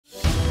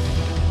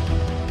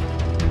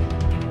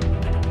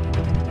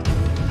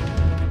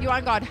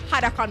and God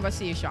had a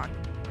conversation.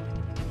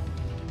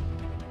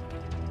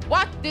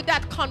 What did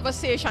that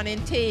conversation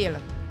entail?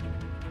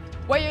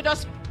 Were you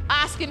just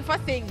asking for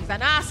things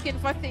and asking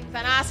for things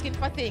and asking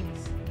for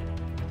things?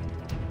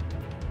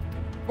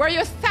 Were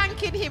you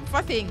thanking him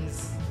for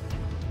things?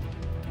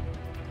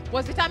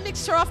 Was it a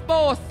mixture of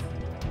both?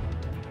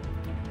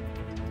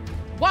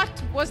 What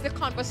was the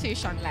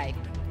conversation like?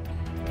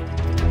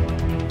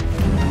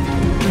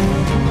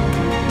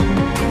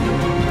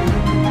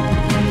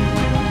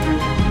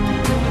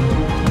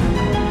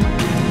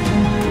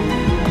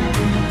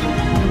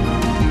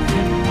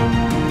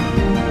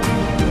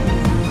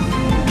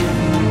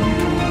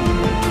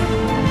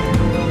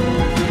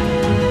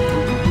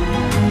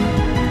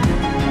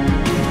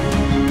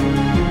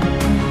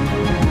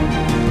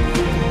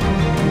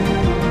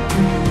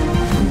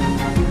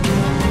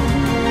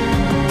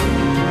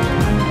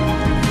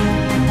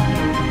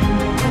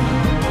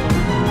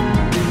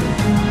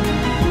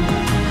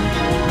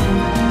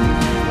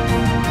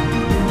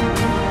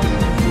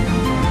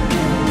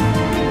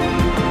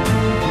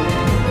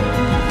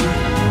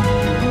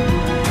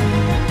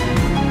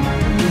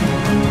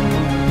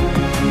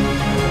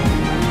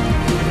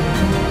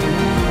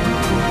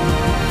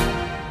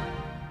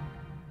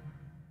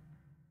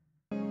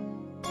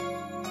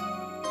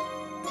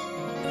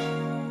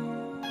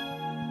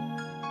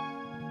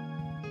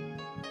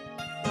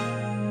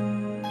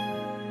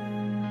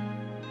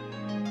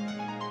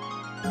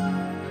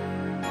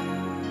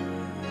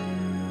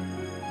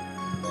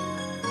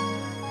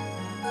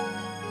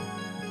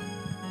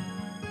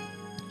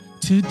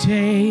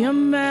 Today a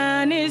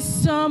man is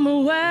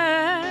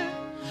somewhere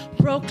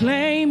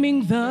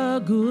proclaiming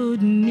the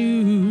good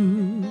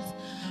news,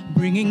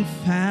 bringing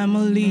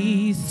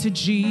families to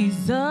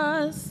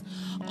Jesus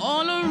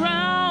all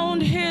around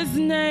his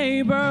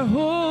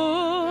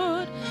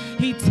neighborhood.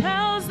 He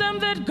tells them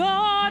that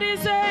God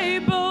is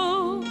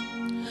able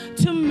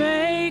to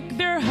make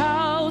their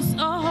house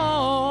a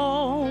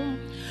home.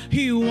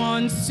 He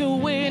wants to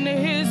win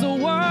his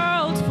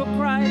world for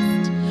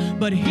Christ,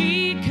 but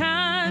he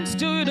can't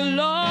do it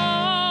alone.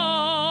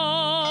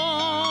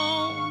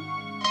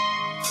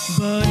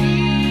 But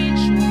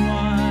each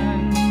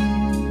one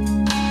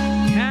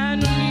can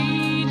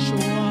reach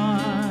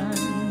one.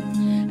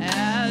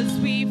 As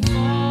we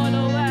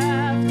follow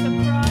after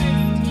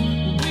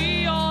Christ,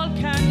 we all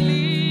can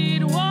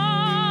lead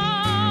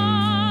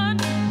one.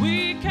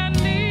 We can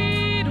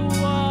lead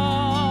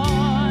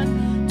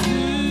one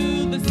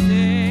to the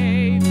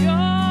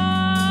Savior.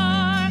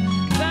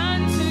 Then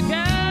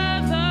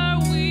together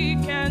we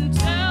can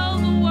tell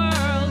the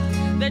world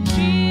that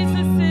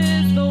Jesus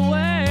is the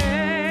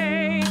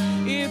way.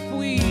 If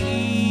we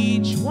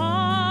each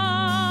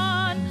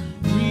one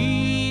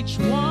reach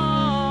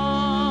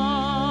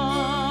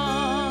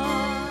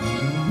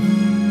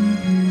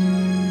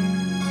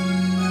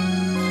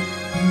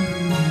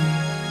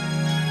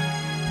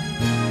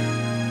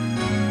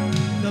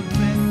the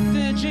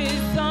message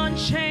is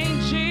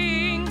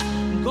unchanging.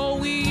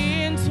 Go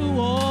ye into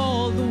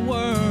all the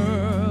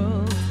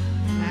world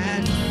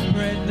and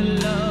spread the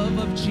love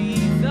of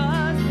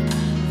Jesus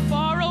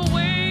far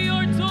away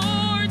or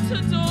door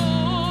to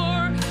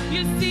door.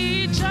 You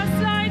see,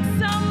 just like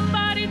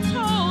somebody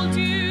told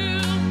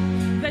you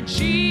that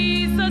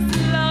Jesus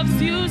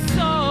loves you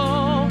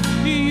so,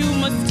 you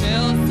must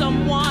tell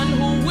someone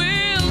who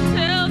will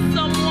tell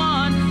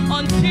someone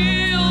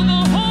until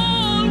the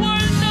whole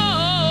world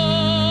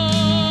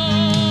knows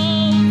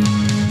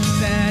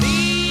that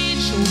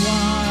each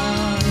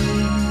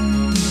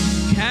one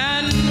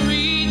can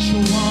reach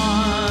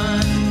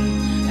one.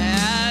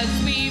 As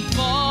we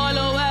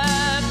follow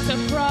after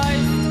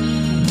Christ,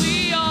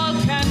 we all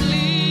can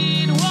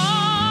lead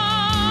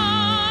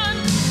one.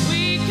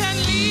 We can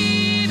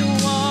lead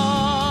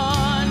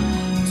one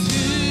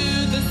to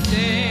the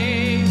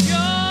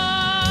Savior.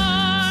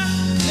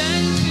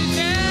 Then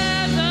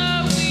together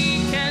we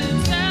can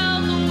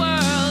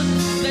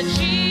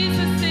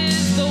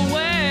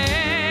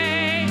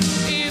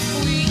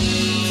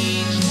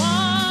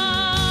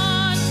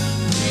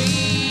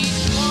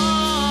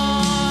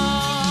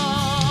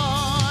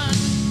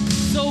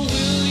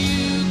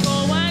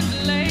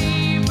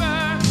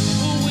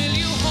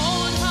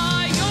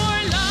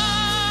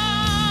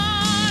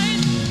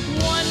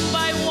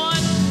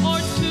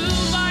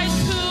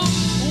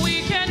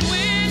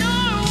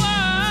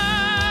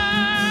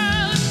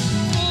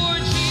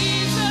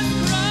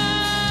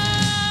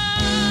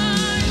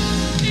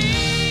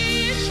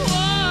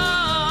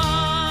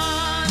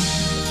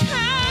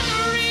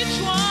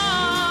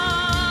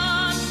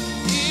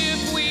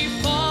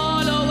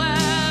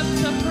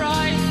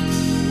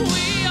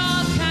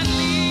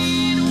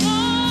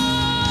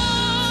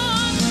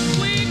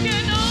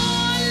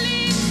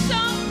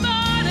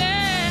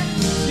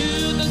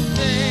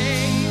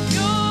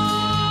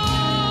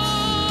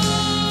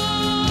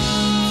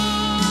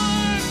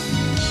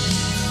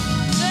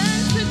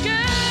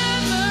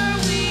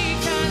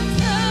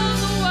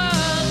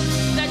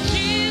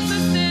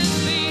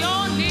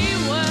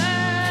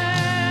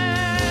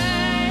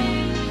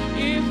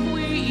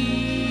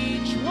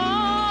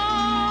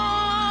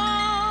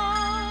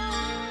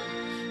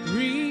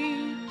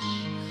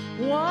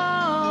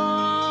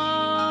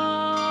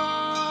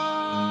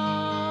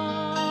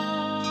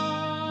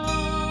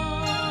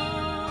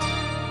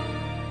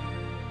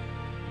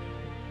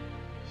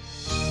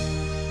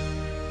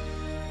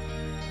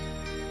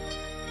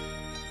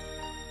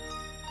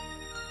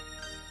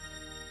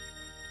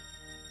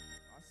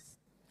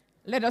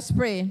Let us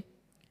pray.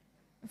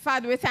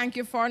 Father, we thank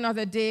you for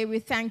another day. We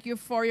thank you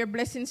for your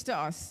blessings to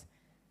us.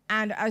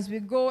 And as we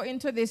go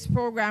into this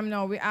program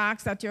now, we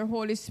ask that your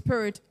Holy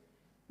Spirit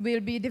will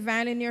be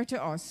divinely near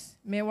to us.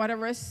 May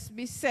whatever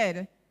be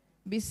said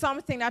be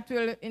something that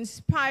will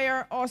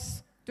inspire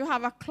us to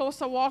have a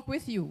closer walk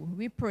with you.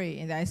 We pray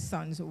in thy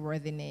Son's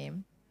worthy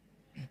name.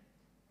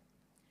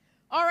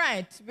 All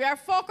right, we are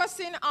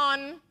focusing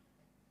on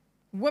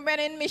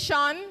women in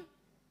mission.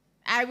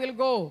 I will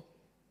go.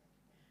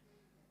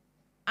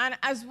 And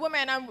as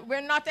women,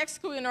 we're not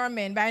excluding our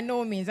men by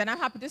no means. And I'm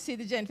happy to see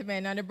the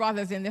gentlemen and the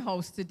brothers in the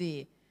house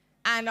today.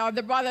 And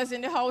the brothers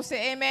in the house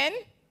say amen?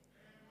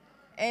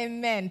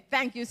 Amen.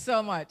 Thank you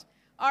so much.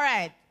 All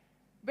right.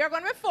 We're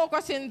going to be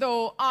focusing,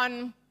 though,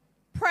 on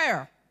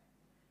prayer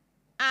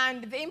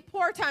and the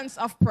importance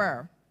of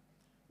prayer.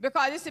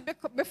 Because you see,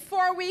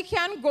 before we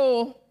can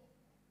go,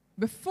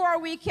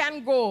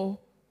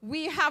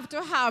 we have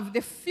to have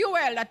the fuel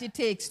that it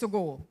takes to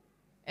go.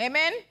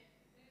 Amen?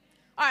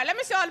 All right, let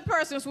me see all the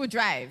persons who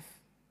drive.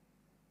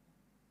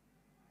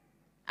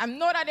 I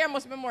know that there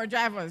must be more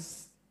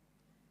drivers.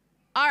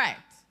 All right.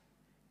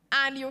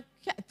 And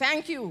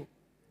thank you.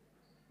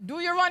 Do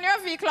you run your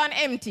vehicle on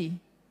empty?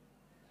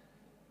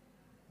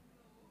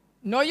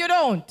 No, you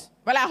don't.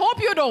 Well, I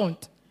hope you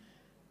don't.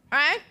 All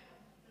right?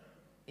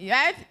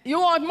 Right?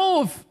 You won't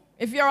move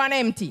if you're on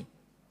empty.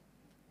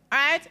 All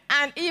right?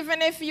 And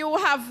even if you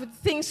have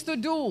things to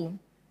do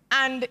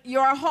and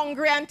you're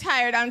hungry and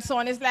tired and so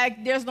on, it's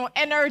like there's no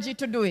energy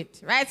to do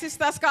it. Right,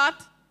 Sister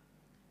Scott?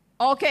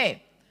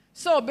 Okay.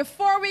 So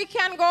before we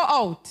can go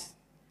out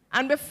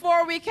and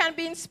before we can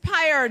be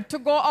inspired to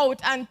go out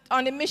and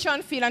on the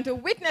mission field and to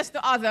witness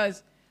to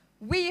others,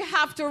 we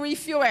have to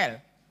refuel.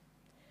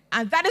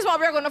 And that is what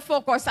we're going to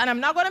focus on.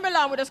 I'm not going to be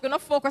long. We're just going to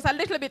focus a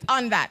little bit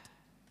on that.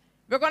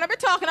 We're going to be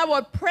talking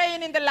about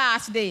praying in the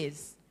last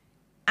days.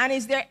 And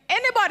is there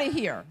anybody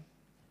here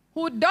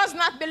who does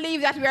not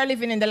believe that we are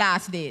living in the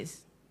last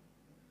days?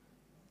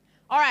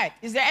 All right.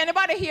 Is there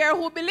anybody here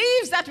who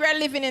believes that we are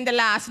living in the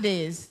last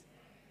days?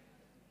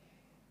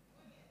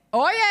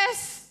 Oh,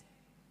 yes.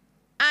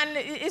 And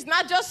it's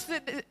not just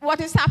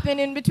what is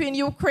happening between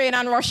Ukraine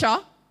and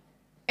Russia.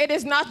 It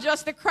is not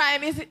just the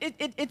crime.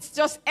 It's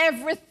just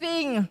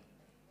everything.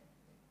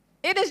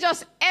 It is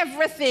just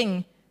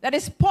everything that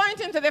is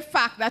pointing to the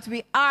fact that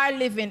we are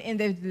living in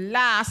the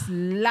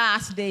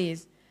last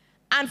days.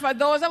 And for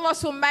those of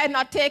us who might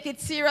not take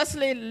it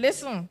seriously,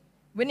 listen,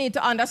 we need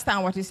to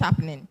understand what is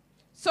happening.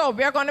 So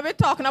we're going to be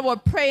talking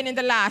about praying in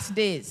the last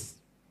days.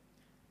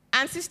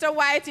 And Sister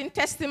White, in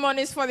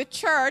Testimonies for the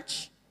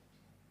Church,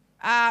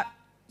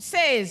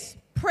 says,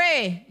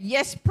 pray,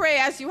 yes, pray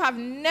as you have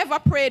never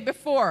prayed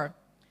before,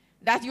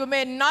 that you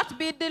may not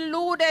be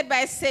deluded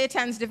by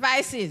Satan's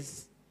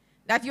devices,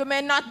 that you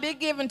may not be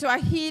given to a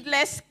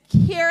heedless,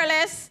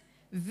 careless,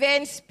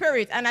 vain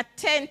spirit and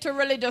attend to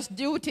religious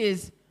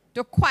duties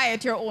to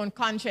quiet your own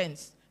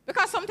conscience.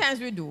 Because sometimes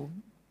we do.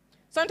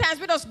 Sometimes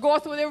we just go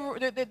through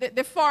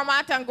the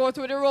format and go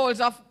through the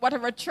roles of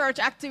whatever church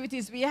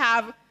activities we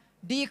have,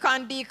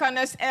 deacon,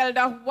 deaconess,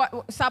 elder,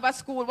 Sabbath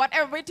school,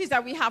 whatever it is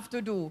that we have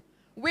to do.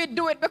 We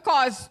do it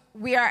because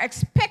we are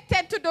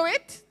expected to do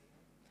it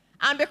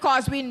and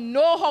because we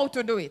know how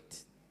to do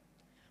it.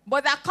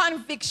 But that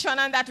conviction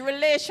and that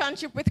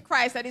relationship with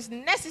Christ that is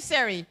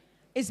necessary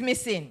is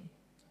missing.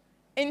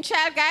 In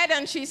Child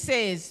Guidance, she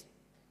says,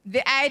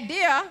 the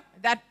idea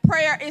that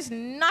prayer is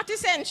not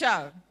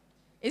essential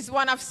is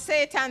one of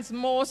Satan's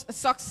most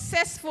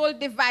successful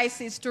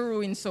devices to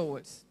ruin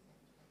souls.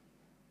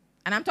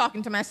 And I'm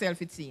talking to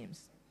myself, it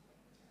seems.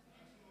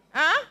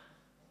 Huh?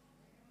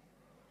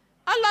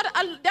 There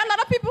are a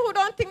lot of people who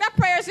don't think that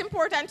prayer is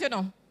important, you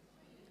know.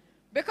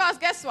 Because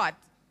guess what?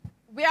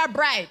 We are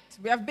bright.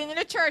 We have been in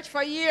the church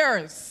for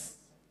years.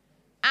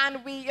 And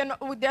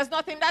there's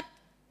nothing that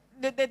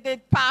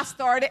the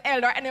pastor or the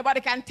elder or anybody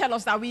can tell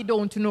us that we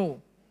don't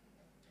know.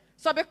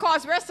 So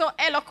because we're so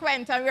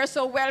eloquent and we're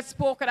so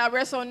well-spoken and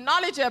we're so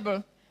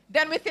knowledgeable,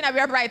 then we think that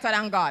we're brighter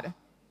than God.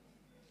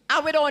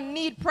 And we don't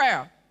need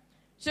prayer.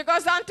 She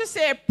goes on to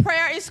say,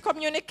 prayer is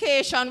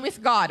communication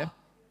with God,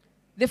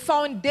 the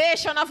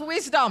foundation of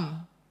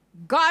wisdom.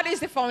 God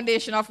is the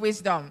foundation of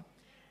wisdom.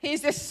 He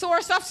is the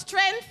source of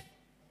strength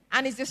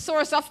and is the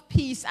source of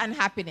peace and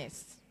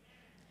happiness.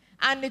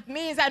 And it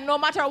means that no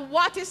matter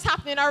what is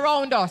happening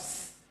around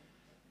us,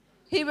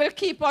 He will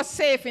keep us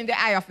safe in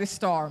the eye of the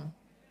storm.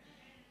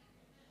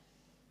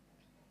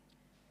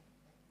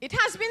 It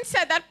has been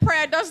said that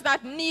prayer does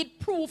not need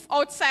proof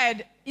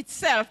outside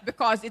itself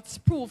because its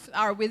proofs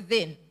are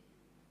within.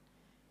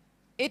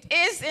 It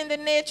is in the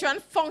nature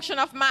and function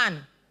of man.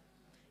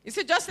 You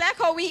see, just like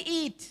how we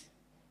eat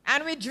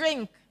and we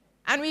drink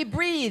and we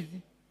breathe,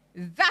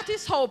 that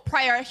is how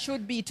prayer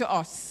should be to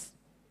us.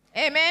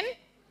 Amen?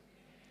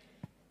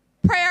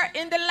 Prayer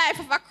in the life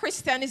of a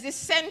Christian is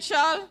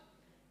essential,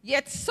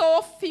 yet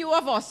so few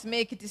of us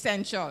make it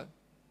essential.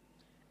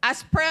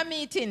 As prayer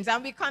meetings,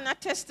 and we can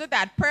attest to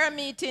that, prayer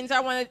meetings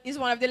is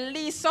one of the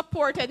least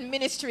supported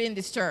ministry in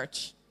this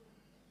church.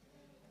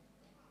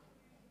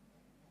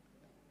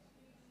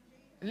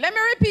 Let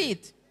me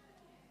repeat.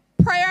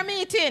 Prayer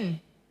meeting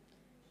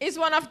is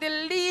one of the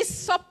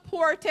least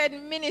supported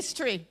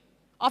ministry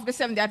of the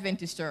Seventh-day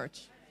Adventist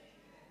Church.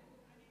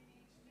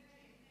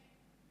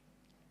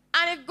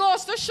 And it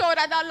goes to show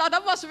that a lot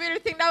of us really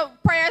think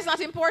that prayer is not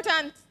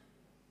important.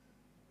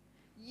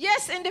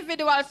 Yes,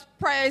 individuals'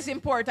 prayer is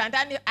important,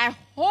 and I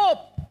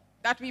hope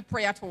that we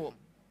pray at home.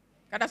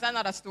 That's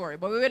another story,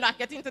 but we will not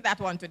get into that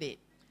one today.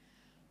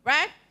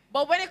 Right?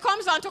 But when it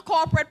comes on to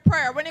corporate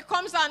prayer, when it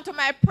comes on to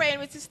my praying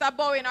with Sister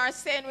Bowen or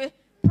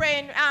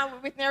praying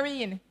with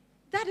Nerine,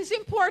 that is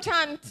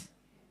important.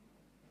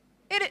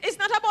 It's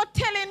not about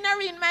telling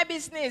Nerine my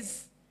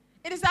business.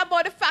 It is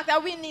about the fact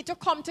that we need to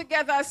come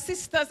together as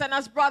sisters and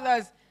as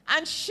brothers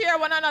and share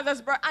one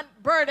another's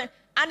burden.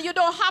 And you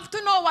don't have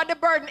to know what the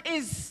burden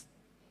is.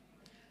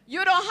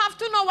 You don't have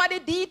to know what the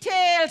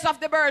details of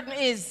the burden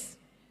is.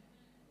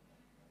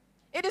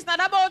 It is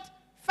not about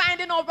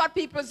finding out what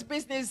people's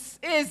business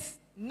is.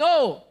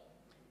 No.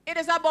 It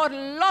is about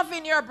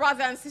loving your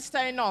brother and sister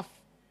enough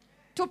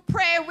to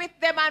pray with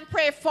them and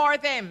pray for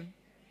them.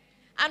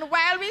 And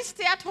while we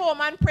stay at home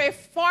and pray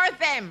for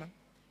them,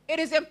 it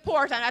is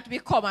important that we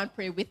come and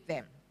pray with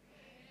them.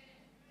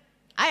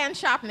 Iron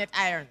sharpeneth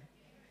iron.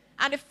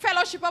 And the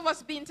fellowship of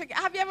us being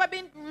together. Have you ever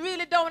been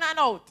really down and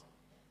out?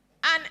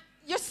 And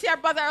you see a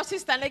brother or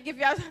sister and they give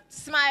you a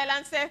smile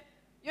and say,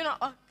 you know,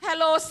 oh,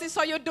 hello sis,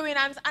 how you doing?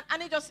 And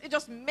it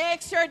just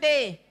makes your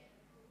day.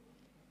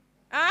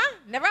 Huh?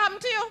 Never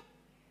happened to you?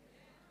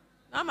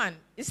 No, man.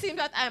 It seems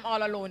that I'm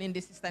all alone in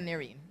this, Sister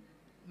Nerine.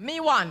 Me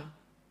one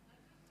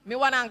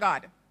and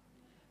God.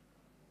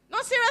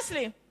 No,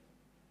 seriously.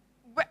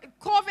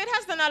 COVID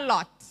has done a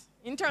lot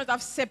in terms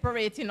of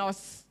separating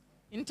us,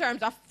 in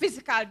terms of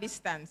physical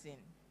distancing.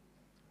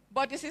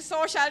 But this is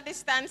social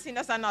distancing,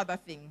 that's another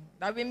thing,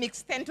 that we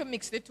tend to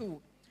mix the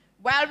two.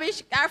 While we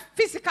are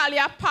physically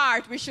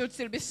apart, we should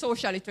still be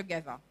socially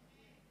together.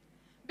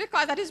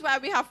 Because that is why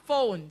we have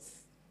phones.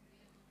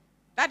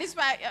 That is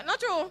why, not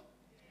true.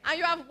 And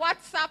you have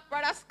WhatsApp,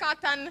 Brother Scott,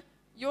 and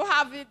you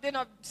have,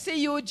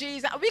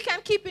 CUGs. We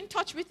can keep in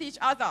touch with each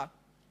other.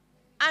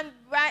 And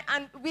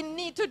we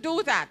need to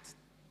do that.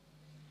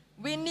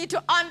 We need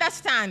to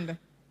understand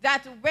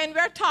that when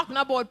we're talking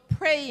about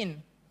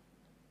praying,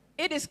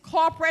 it is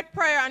corporate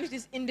prayer and it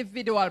is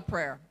individual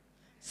prayer.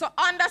 So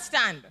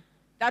understand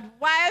that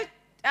while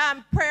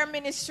prayer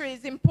ministry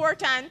is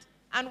important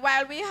and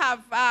while we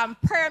have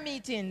prayer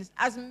meetings,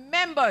 as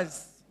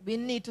members, we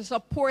need to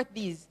support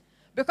these.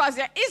 Because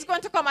there is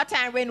going to come a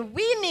time when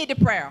we need the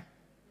prayer.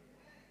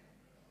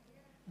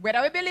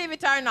 Whether we believe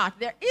it or not,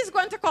 there is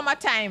going to come a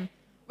time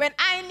when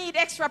I need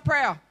extra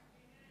prayer.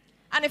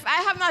 And if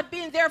I have not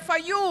been there for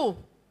you,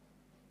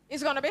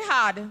 it's going to be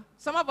hard.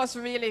 Some of us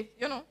really,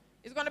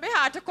 it's going to be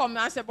hard to come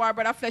and say, boy,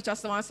 Brother Fletcher,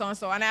 so and so and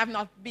so, and I have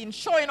not been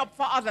showing up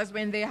for others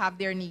when they have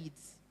their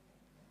needs.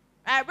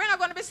 We're not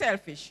going to be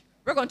selfish.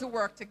 We're going to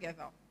work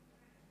together.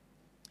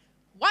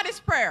 What is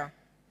prayer?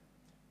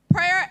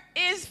 Prayer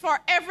is for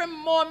every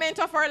moment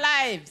of our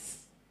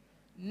lives,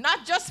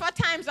 not just for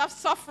times of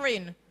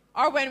suffering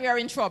or when we are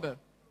in trouble.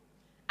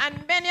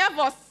 And many of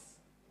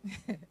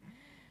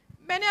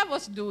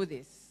us do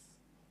this.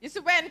 You see,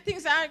 when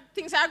things are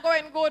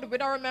going good, we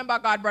don't remember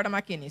God, Brother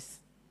McInnes.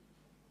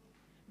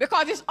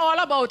 Because it's all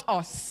about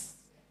us.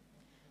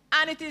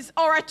 And it is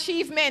our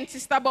achievement,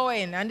 Sister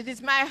Bowen, and it is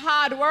my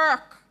hard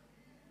work.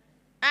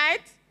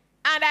 Right?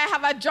 And I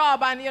have a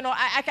job, and,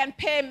 I can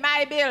pay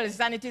my bills,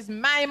 and it is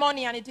my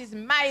money, and it is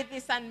my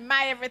this and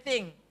my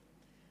everything.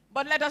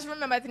 But let us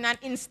remember that in an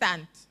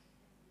instant,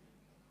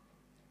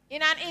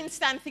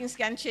 things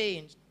can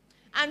change.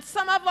 And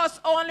some of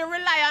us only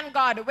rely on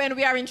God when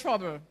we are in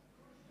trouble.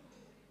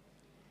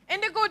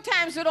 In the good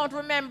times, we don't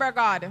remember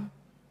God. And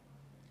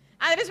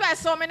that is why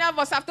so many of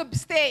us have to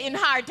stay in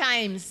hard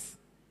times.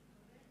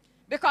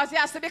 Because He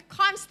has to be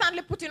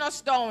constantly putting us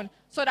down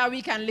so that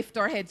we can lift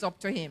our heads up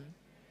to Him.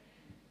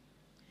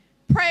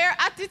 Prayer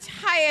at its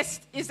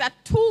highest is a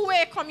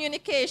two-way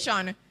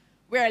communication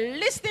where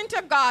listening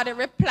to God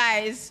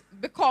replies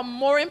become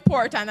more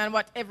important than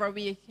whatever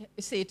we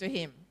say to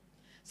Him.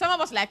 Some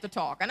of us like to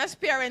talk. And as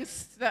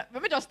parents,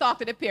 when we just talk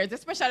to the parents,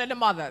 especially the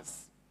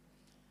mothers,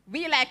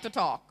 we like to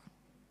talk.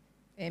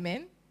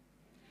 Amen?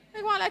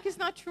 They go like it's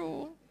not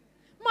true.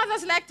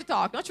 Mothers like to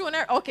talk. Not true.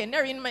 Okay,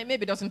 Nerine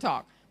maybe doesn't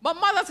talk. But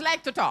mothers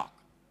like to talk.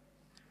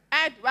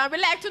 And we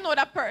like to know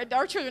that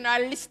our children are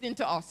listening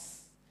to us.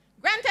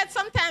 Granted,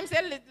 sometimes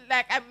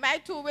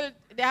my two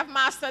they have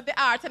mastered the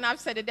art, and I've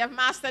said it, they have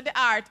mastered the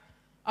art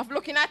of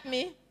looking at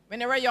me when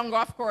they were younger,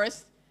 of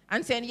course,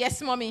 and saying, yes,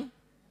 mommy,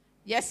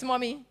 yes,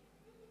 mommy.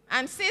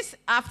 And sis,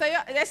 after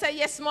they say,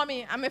 yes,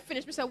 mommy, I'm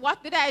finished, we say,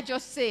 what did I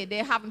just say? They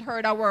haven't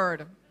heard a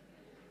word.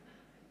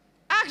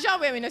 Ask John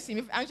when you see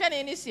me, I'm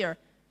Janine is here.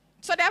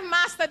 So they have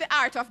mastered the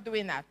art of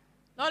doing that.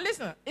 Now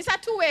listen, it's a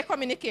two-way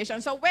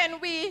communication. So when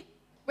we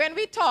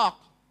talk,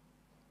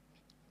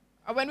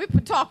 or when we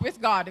talk with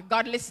God,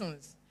 God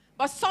listens.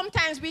 But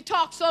sometimes we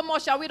talk so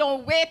much that we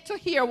don't wait to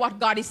hear what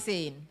God is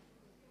saying.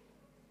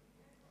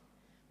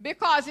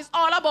 Because it's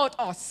all about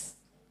us.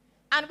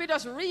 And we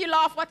just reel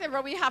off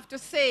whatever we have to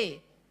say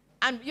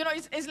And, you know,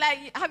 it's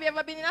like, have you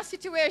ever been in a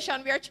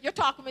situation where you're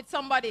talking with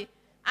somebody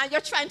and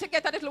you're trying to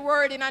get a little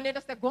word in and they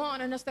just go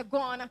on and just go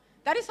on?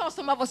 That is how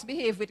some of us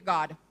behave with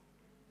God.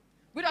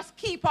 We just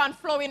keep on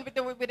flowing with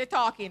the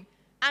talking.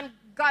 And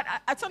God,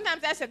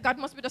 sometimes I say, God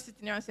must be just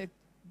sitting there and say,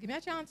 give me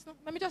a chance. No?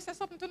 Let me just say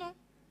something to know.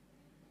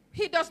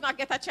 He does not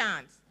get a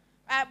chance.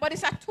 But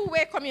it's a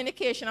two-way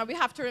communication, and we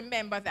have to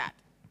remember that.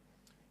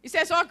 He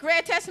says our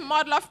greatest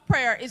model of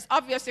prayer is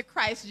obviously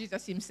Christ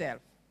Jesus himself.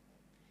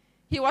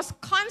 He was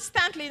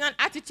constantly in an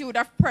attitude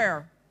of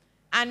prayer,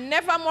 and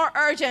never more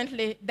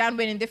urgently than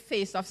when in the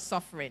face of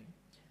suffering.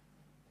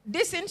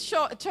 This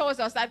shows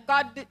us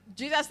that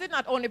Jesus did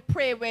not only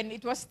pray when he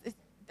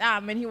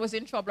was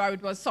in trouble or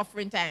it was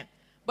suffering time,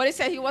 but he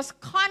said he was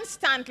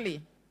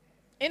constantly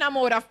in a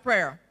mode of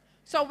prayer.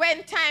 So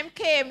when time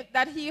came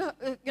that he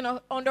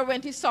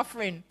underwent his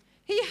suffering,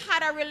 he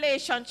had a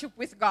relationship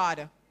with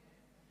God.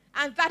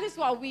 And that is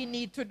what we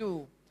need to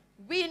do.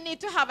 We need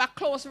to have a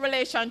close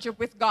relationship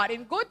with God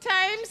in good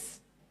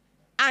times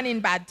and in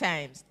bad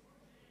times.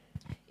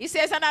 He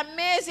says an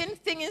amazing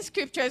thing in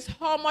Scripture is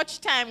how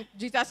much time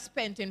Jesus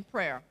spent in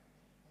prayer.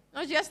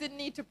 No, Jesus didn't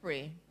need to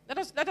pray. Let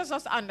us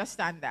just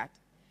understand that.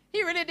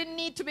 He really didn't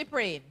need to be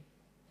praying.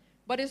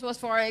 But this was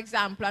for our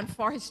example and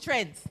for his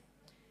strength.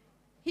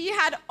 He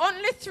had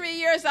only 3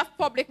 years of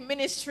public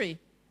ministry,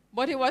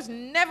 but he was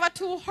never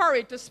too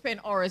hurried to spend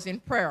hours in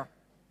prayer.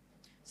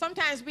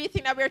 Sometimes we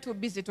think that we're too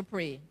busy to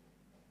pray.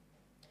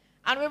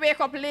 And we wake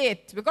up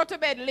late. We go to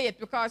bed late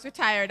because we're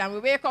tired, and we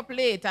wake up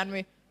late, and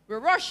we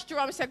rush through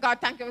and we say, God,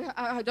 thank you.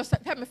 Just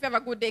help me if you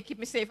have a good day, keep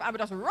me safe. I will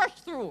just rush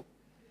through.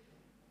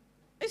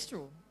 It's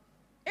true.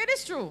 It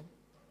is true.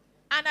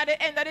 And at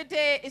the end of the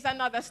day, is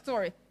another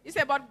story. He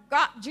said, but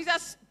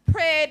Jesus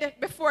prayed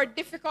before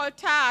difficult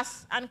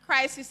tasks and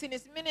crises in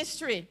his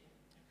ministry.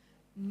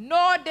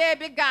 No day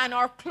began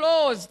or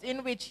closed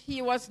in which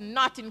he was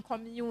not in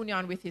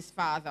communion with his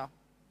Father.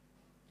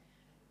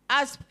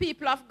 As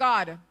people of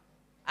God,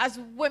 as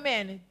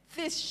women,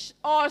 this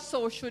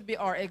also should be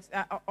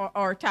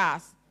our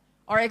task,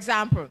 our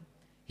example.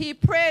 He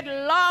prayed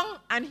long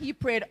and he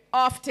prayed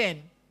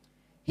often.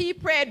 He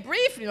prayed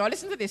briefly. Now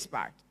listen to this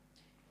part.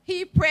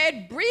 He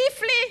prayed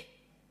briefly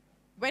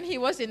when he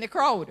was in the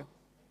crowd.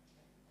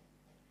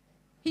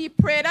 He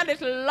prayed a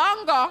little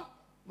longer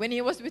when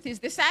he was with his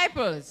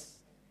disciples.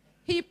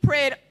 He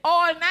prayed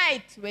all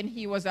night when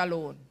he was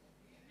alone.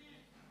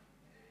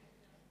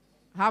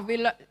 Have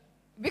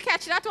we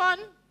catch that one?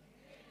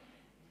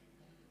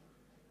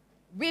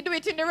 We do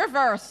it in the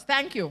reverse.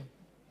 Thank you.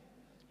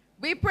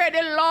 We pray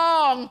the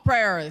long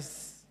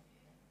prayers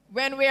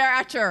when we are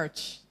at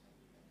church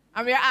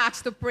and we are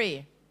asked to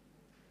pray.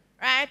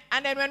 Right?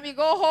 And then when we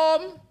go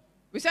home,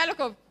 we say,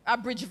 look, a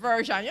bridge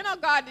version. You know,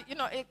 God,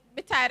 it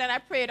be tired and I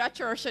prayed at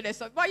church today.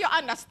 So, but you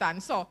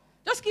understand. So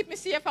just keep me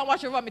safe and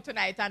watch over me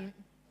tonight. And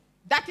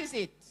that is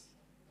it.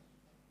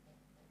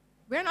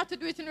 We're not to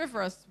do it in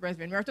reverse,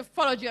 brethren. We're to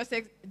follow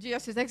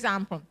Jesus'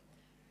 example.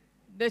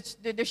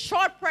 The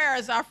short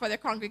prayers are for the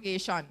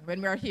congregation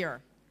when we're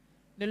here.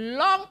 The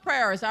long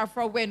prayers are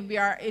for when we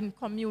are in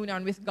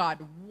communion with God,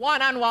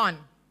 one-on-one.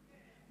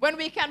 When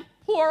we can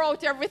pour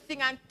out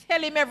everything and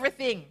tell him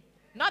everything.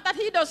 Not that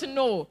he doesn't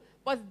know,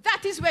 but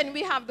that is when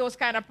we have those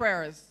kind of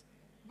prayers.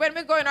 When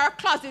we go in our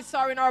closets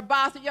or in our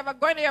bathroom, you ever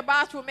go into your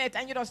bathroom, mate,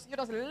 and you just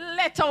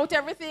let out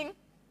everything?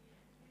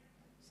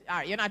 All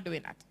right, you're not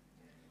doing that.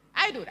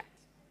 I do that.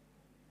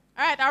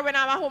 All right, or when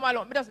I'm at home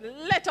alone, we just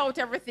let out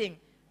everything.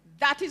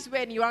 That is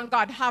when you and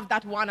God have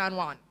that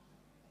one-on-one.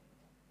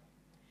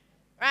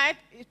 Right?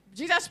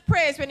 Jesus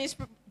prays when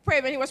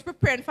he was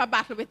preparing for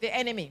battle with the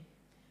enemy.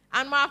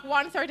 And Mark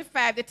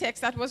 1:35, the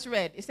text that was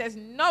read, it says,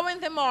 now in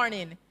the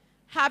morning,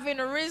 having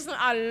risen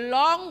a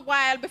long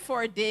while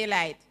before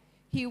daylight,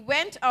 he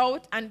went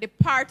out and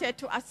departed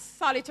to a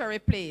solitary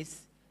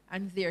place,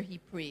 and there he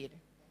prayed.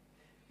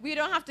 We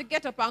don't have to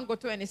get up and go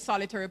to any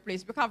solitary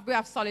place because we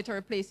have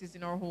solitary places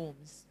in our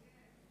homes.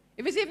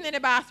 If it's even in the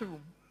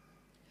bathroom,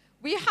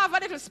 we have a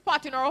little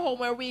spot in our home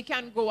where we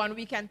can go and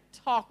we can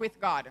talk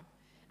with God.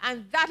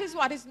 And that is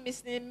what is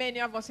missing in many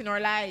of us in our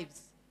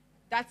lives,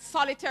 that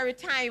solitary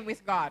time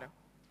with God.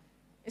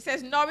 It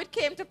says, now it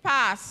came to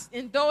pass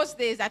in those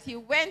days that he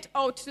went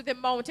out to the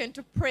mountain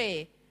to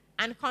pray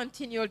and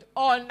continued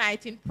all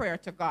night in prayer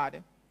to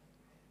God.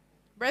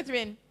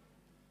 Brethren,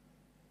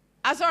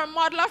 as our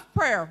model of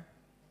prayer,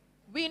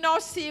 we now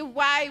see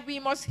why we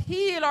must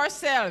heal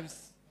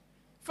ourselves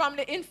from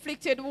the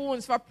inflicted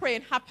wounds for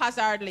praying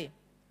haphazardly.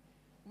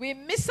 We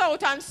miss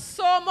out on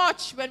so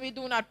much when we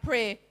do not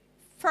pray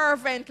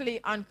fervently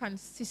and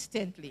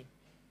consistently.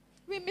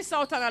 We miss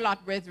out on a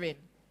lot, brethren,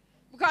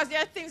 because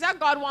there are things that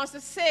God wants to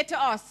say to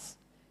us.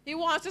 He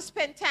wants to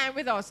spend time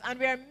with us, and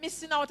we are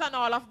missing out on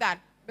all of that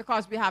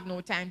because we have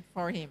no time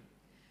for him.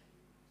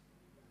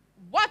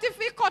 What if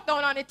we cut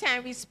down on the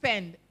time we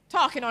spend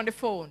talking on the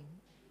phone?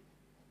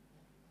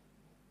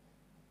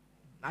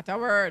 Not a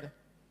word.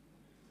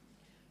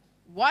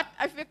 What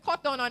if we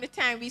cut down on the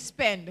time we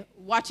spend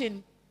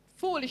watching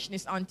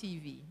foolishness on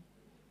TV?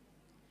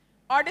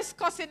 Or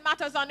discussing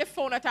matters on the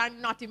phone that are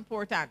not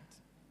important?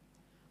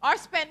 or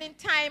spending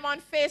time on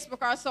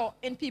Facebook or so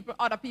in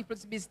other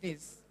people's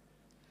business,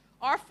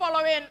 or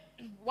following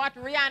what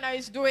Rihanna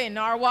is doing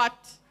or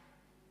what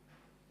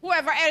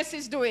whoever else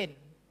is doing,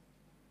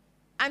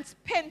 and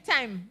spend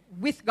time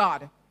with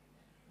God.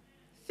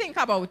 Think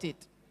about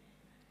it.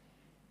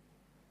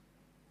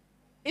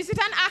 Is it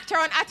an act or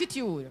an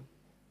attitude?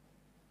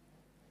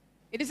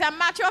 It is a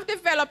matter of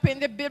developing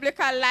the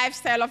biblical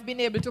lifestyle of being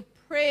able to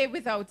pray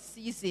without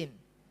ceasing.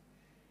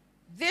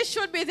 This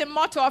should be the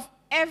motto of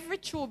every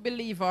true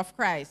believer of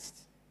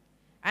Christ.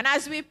 And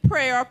as we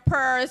pray, our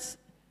prayers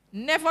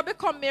never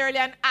become merely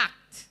an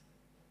act,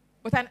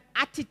 but an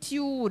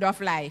attitude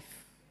of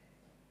life.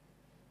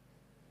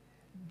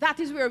 That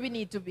is where we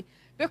need to be.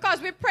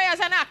 Because we pray as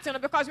an act,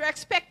 because we're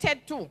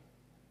expected to.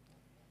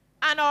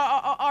 And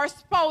our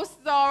spouse,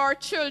 or our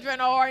children,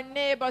 or our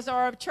neighbors, or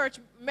our church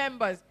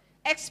members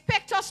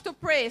expect us to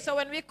pray. So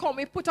when we come,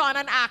 we put on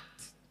an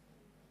act.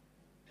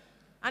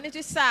 And it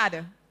is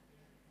sad,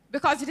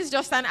 because it is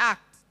just an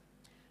act.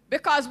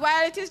 Because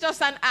while it is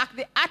just an act,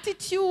 the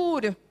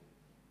attitude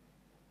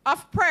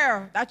of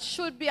prayer that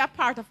should be a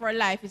part of our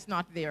life is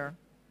not there.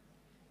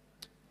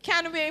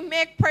 Can we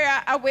make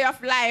prayer a way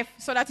of life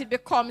so that it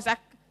becomes a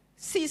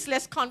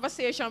ceaseless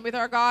conversation with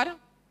our God?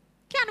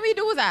 Can we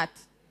do that?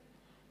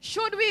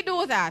 Should we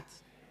do that?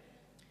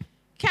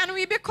 Can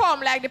we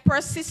become like the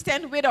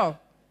persistent widow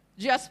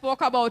Jesus spoke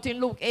about in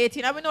Luke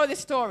 18? And we know the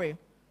story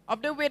of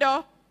the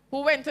widow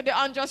who went to the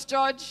unjust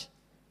judge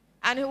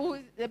and who,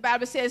 the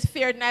Bible says,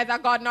 feared neither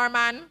God nor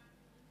man.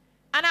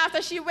 And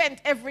after she went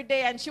every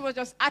day and she was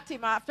just at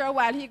him, after a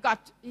while he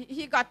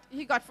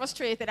got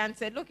frustrated and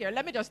said, look here,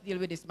 let me just deal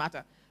with this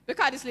matter,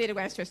 because this lady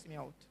going to stress me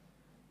out.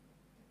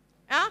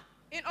 Huh?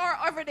 In our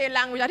everyday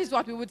language, that is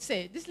what we would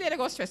say. This lady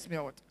going to stress me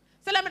out.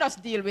 So let me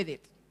just deal with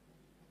it.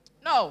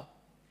 No.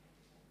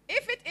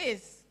 If it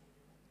is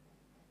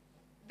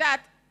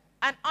that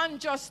an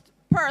unjust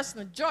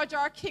person, judge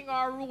or king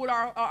or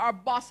ruler or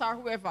boss or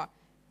whoever,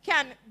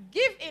 can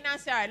give in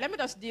and say, all right, let me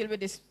just deal with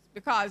this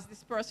because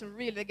this person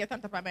really gets on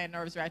top of my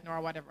nerves right now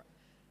or whatever.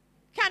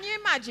 Can you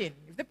imagine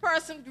if the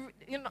person,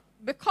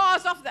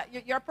 because of that,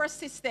 your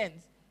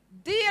persistence,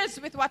 deals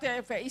with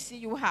whatever issue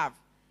you have?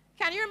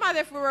 Can you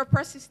imagine if we were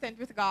persistent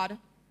with God?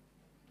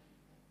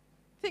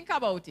 Think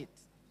about it.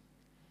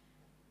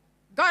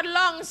 God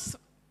longs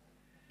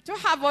to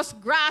have us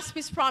grasp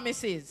his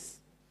promises,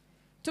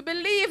 to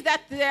believe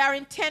that they are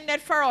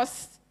intended for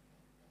us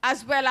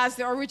as well as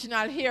the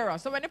original hero.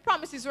 So when the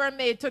promises were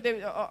made to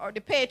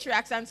the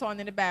patriarchs and so on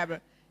in the Bible,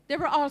 they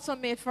were also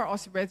made for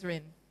us,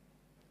 brethren.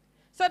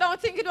 So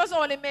don't think it was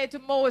only made to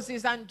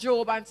Moses and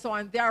Job and so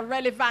on. They are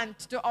relevant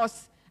to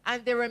us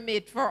and they were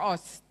made for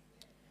us.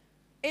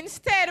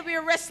 Instead, we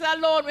wrestle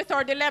alone with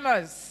our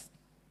dilemmas.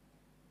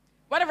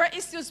 Whatever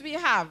issues we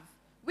have,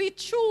 we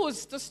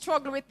choose to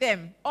struggle with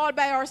them all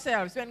by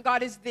ourselves when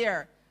God is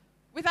there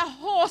with a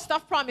host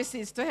of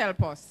promises to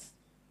help us.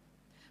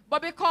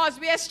 But because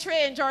we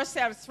estrange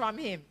ourselves from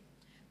him,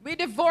 we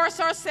divorce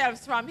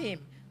ourselves from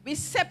him, we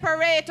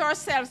separate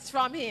ourselves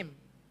from him,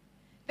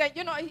 then,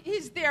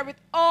 he's there with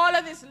all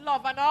of this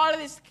love and all of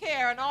this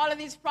care and all of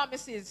these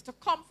promises to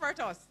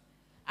comfort us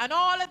and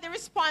all of the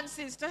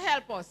responses to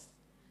help us.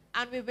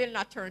 And we will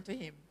not turn to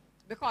him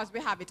because we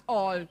have it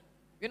all,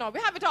 we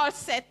have it all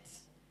set.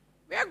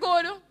 We're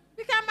good.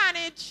 We can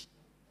manage.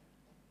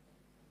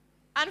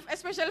 And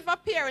especially for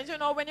parents,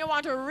 when you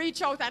want to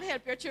reach out and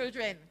help your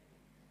children.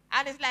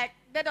 And it's like,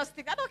 they just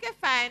think, okay,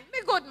 fine. Me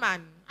good,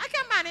 man. I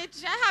can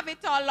manage. I have it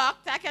all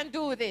locked. I can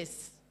do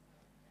this.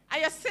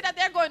 And you see that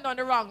they're going down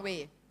the wrong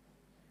way.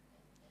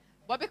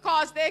 But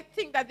because they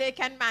think that they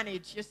can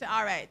manage, you say,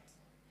 all right.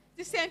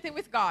 It's the same thing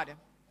with God.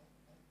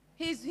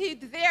 He's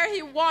there.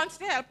 He wants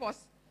to help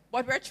us.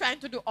 But we're trying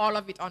to do all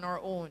of it on our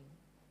own.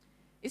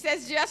 He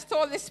says, Jesus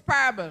told this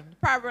parable, the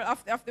parable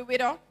of the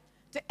widow,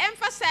 to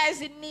emphasize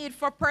the need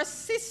for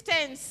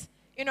persistence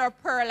in our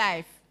prayer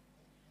life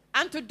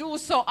and to do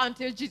so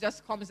until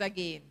Jesus comes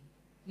again.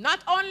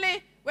 Not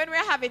only when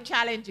we're having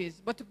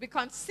challenges, but to be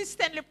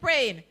consistently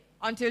praying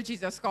until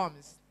Jesus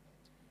comes.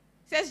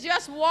 He says,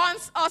 Jesus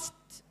wants us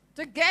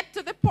to get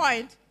to the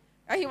point,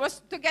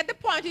 to get the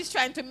point he's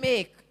trying to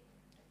make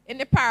in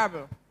the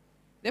parable.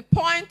 The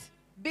point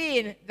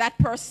being that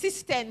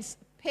persistence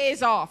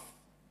pays off.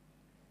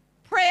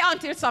 Pray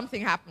until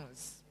something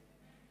happens.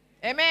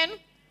 Amen?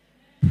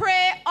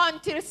 Pray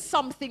until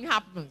something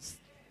happens.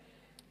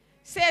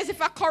 Says if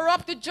a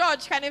corrupt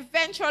judge can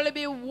eventually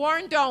be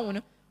worn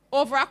down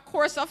over a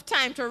course of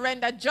time to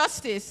render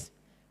justice,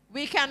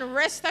 we can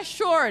rest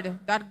assured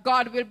that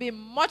God will be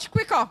much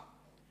quicker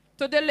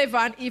to deliver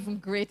an even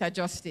greater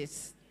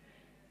justice.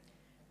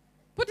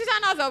 Put it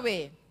another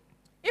way.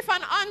 If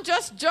an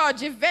unjust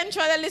judge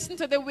eventually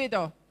listens to the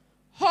widow,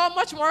 how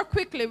much more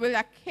quickly will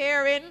a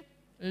caring,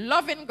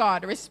 loving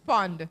God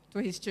respond to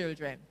his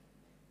children?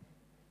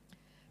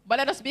 But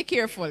let us be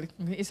careful.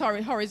 It's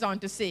horizontal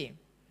to say.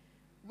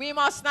 We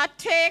must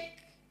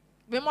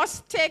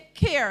take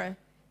care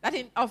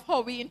of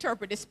how we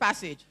interpret this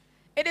passage.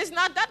 It is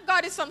not that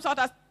God is some sort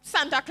of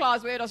Santa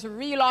Claus where you just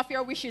reel off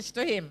your wishes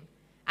to him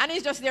and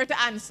he's just there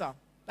to answer.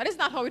 That is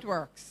not how it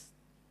works.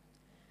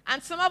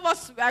 And some of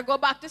us, I go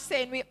back to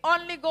saying, we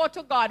only go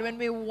to God when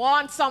we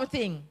want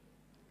something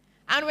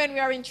and when we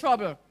are in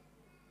trouble.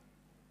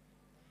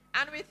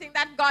 And we think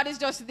that God is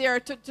just there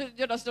to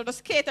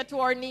just cater to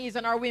our needs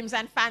and our whims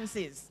and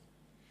fancies.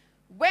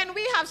 When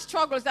we have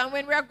struggles and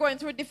when we are going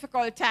through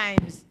difficult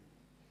times,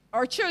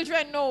 our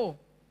children know.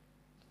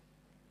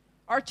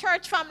 Our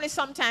church family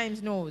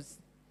sometimes knows.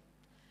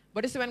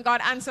 But this is when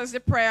God answers the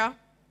prayer,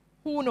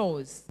 who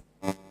knows?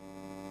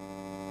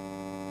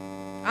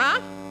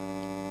 Huh?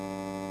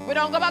 We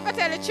don't go back and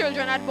tell the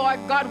children that boy,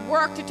 God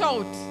worked it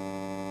out.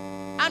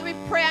 And we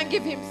pray and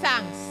give him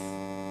thanks.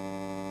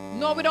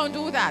 No, we don't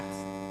do that.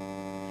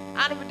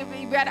 And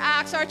we had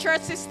asked our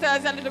church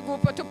sisters and the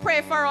group to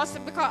pray for us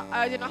because,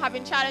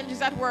 having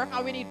challenges at work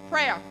and we need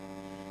prayer.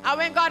 And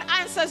when God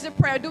answers the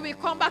prayer, do we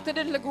come back to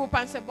the little group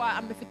and say, boy,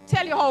 I'm going to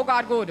tell you how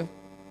God good?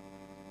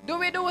 Do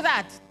we do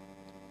that?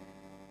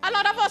 A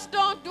lot of us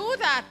don't do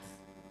that.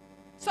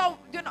 So,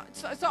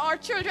 so our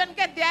children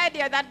get the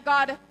idea that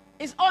God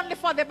is only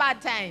for the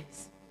bad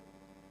times.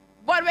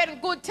 But when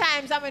good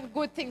times and when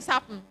good things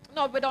happen,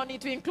 no, we don't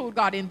need to include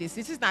God in this.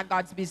 This is not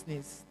God's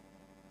business.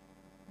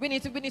 We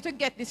need to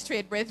get this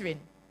straight, brethren.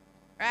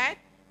 Right?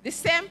 The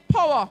same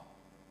power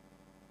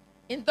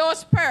in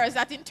those prayers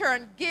that in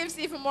turn gives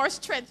even more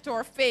strength to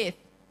our faith.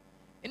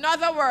 In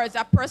other words,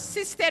 a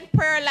persistent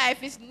prayer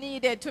life is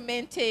needed to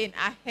maintain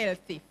a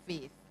healthy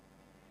faith.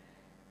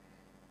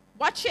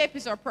 What shape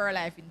is our prayer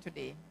life in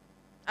today?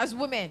 As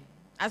women,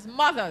 as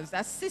mothers,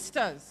 as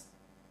sisters,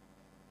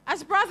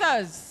 as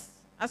brothers,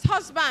 as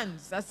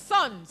husbands, as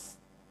sons,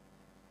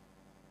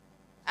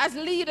 as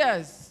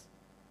leaders.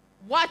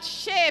 What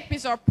shape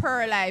is our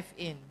prayer life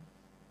in?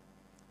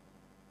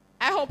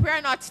 I hope we are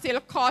not still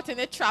caught in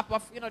the trap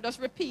of, just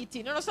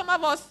repeating. Some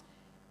of us,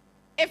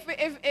 and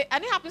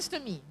it happens to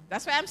me.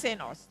 That's why I'm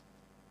saying us.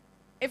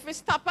 If we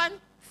stop and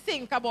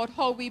think about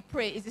how we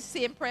pray, it's the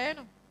same prayer,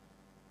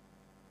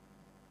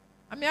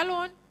 Am I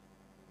alone?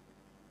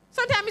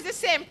 Sometimes it's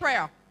the same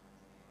prayer.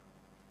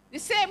 The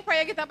same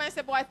prayer, you get up and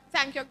say, boy,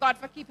 thank you, God,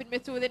 for keeping me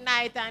through the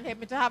night and help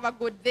me to have a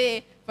good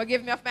day.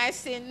 Forgive me of my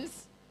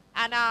sins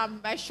and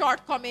my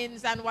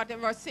shortcomings and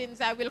whatever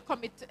sins I will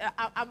commit.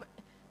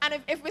 And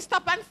if we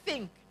stop and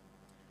think,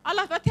 a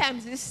lot of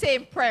times it's the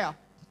same prayer.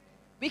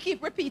 We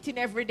keep repeating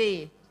every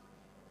day.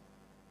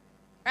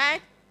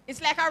 Right?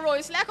 It's like a row.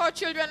 It's like our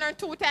children learn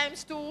 2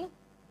 times 2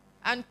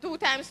 and 2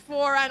 times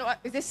 4 and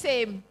it's the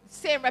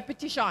same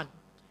repetition.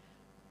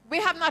 We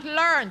have not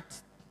learned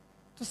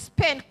to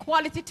spend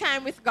quality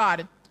time with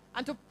God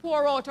and to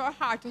pour out our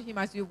heart to him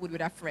as we would with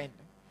a friend.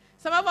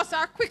 Some of us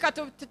are quicker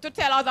to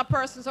tell other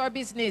persons our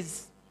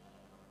business.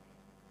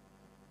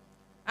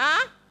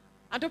 Huh?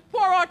 And to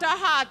pour out our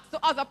heart to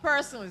other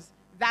persons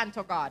than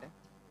to God.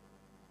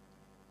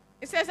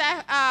 It says,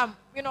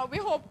 we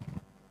hope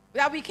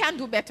that we can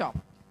do better.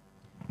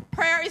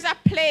 Prayer is a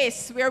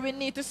place where we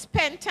need to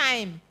spend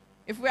time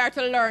if we are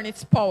to learn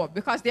its power,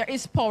 because there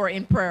is power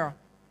in prayer.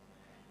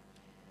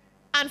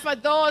 And for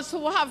those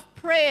who have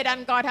prayed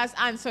and God has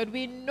answered,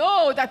 we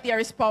know that there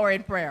is power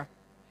in prayer.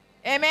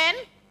 Amen?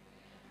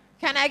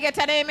 Can I get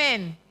an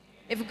amen?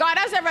 If God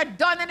has ever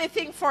done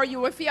anything for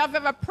you, if you have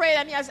ever prayed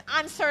and he has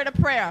answered a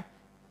prayer,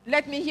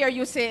 let me hear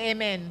you say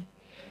amen. Amen.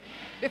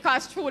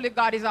 Because truly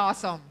God is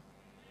awesome.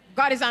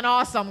 God is an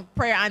awesome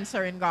prayer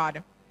answering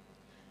God.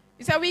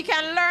 He said we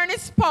can learn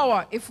its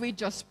power if we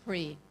just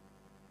pray.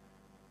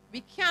 We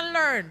can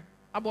learn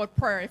about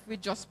prayer if we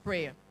just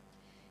pray.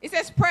 It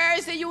says prayer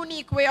is a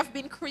unique way of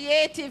being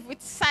creative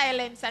with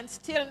silence and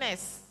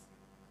stillness.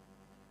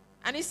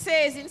 And it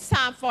says in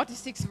Psalm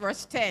 46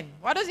 verse 10,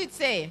 what does it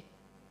say?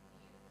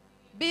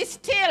 Be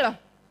still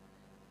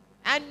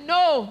and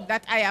know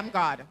that I am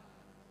God.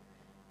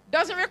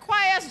 Doesn't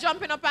require us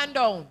jumping up and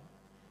down.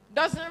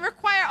 Doesn't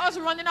require us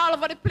running all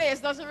over the place.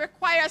 Doesn't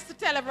require us to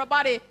tell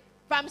everybody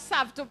from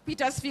Sav to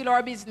Petersfield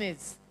our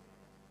business.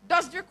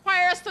 Doesn't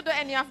require us to do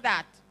any of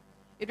that.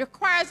 It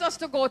requires us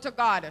to go to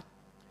God,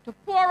 to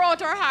pour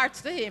out our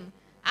hearts to him,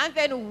 and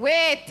then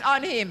wait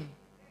on him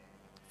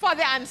for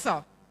the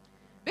answer.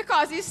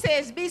 Because he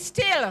says, be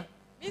still.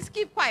 Means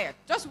keep quiet.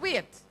 Just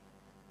wait.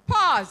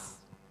 Pause.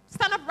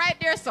 Stand up right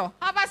there, so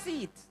have a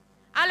seat.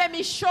 And let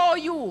me show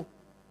you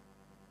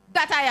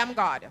that I am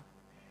God.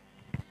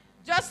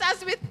 Just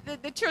as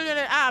with the children,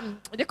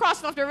 the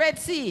crossing of the Red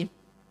Sea.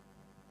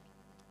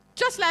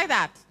 Just like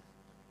that.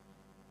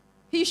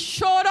 He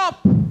showed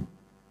up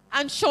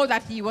and showed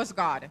that he was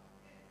God.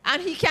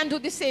 And he can do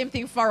the same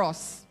thing for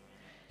us.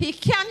 He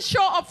can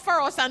show up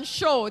for us and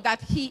show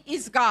that he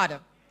is God.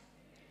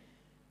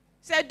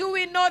 So do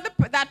we know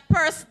that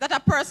a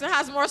person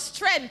has more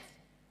strength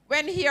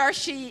when he or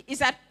she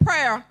is at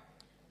prayer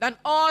than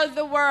all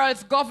the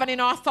world's governing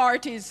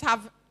authorities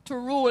have to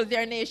rule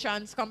their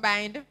nations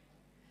combined?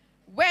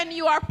 When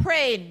you are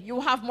praying,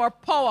 you have more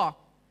power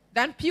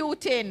than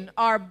Putin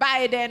or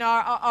Biden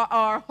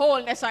or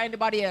Holness or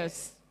anybody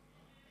else.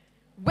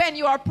 When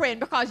you are praying,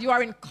 because you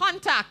are in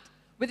contact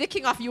with the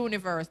King of the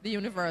universe.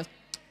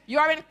 You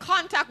are in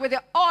contact with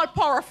the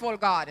all-powerful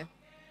God.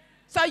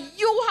 So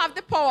you have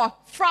the power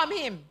from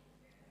him.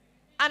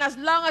 And as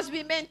long as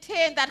we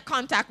maintain that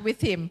contact with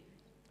him,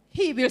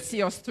 he will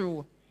see us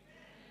through.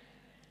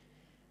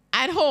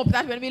 I hope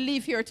that when we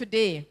leave here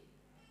today,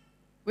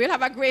 we'll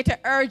have a greater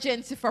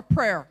urgency for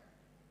prayer.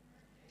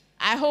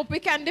 I hope we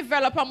can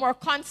develop a more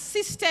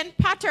consistent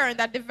pattern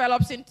that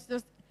develops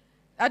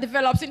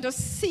into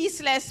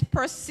ceaseless,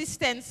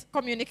 persistent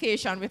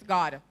communication with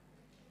God.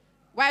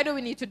 Why do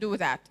we need to do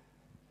that?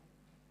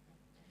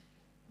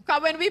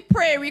 Because when we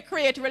pray, we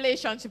create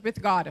relationship with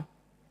God.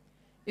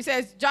 He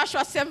says,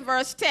 Joshua 7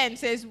 verse 10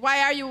 says,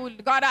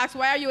 God asks,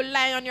 why are you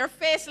lying on your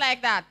face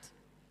like that?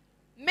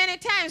 Many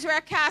times we're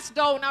cast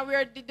down and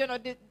we're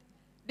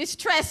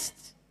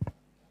distressed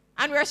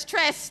and we're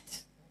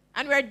stressed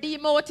and we're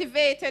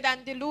demotivated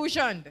and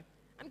delusioned.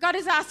 And God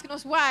is asking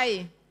us,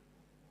 why?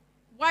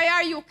 Why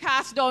are you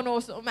cast down,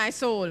 O my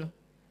soul?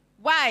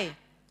 Why?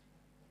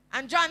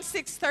 And John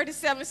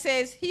 6:37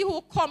 says, he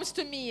who comes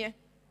to me,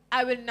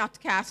 I will not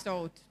cast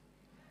out.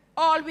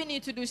 All we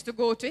need to do is to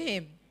go to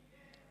him.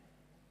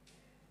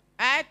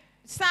 Right?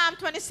 Psalm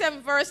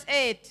 27 verse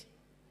 8.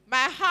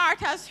 My heart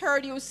has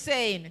heard you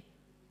saying,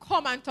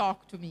 come and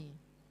talk to me.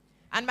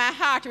 And my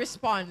heart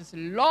responds,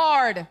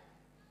 Lord,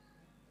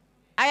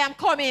 I am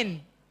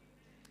coming.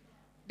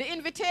 The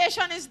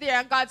invitation is there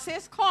and God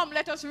says, come,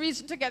 let us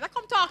reason together.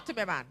 Come talk to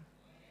me, man.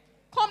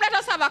 Come, let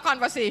us have a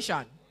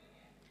conversation.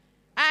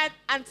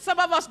 And some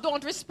of us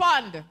don't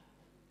respond.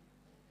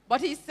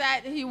 But he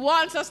said, he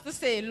wants us to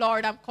say,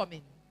 Lord, I'm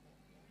coming.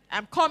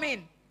 I'm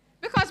coming.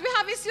 Because we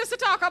have issues to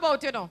talk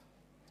about, you know.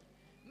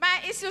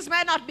 My issues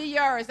might not be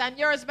yours and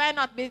yours might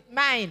not be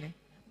mine.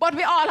 But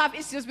we all have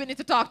issues we need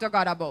to talk to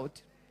God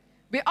about.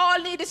 We all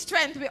need the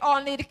strength. We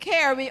all need the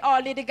care. We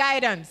all need the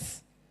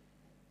guidance.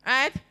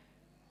 Right?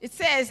 It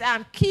says,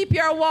 keep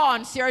your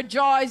wants, your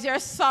joys, your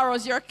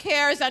sorrows, your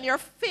cares, and your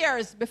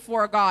fears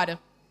before God.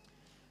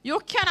 You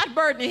cannot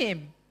burden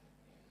him.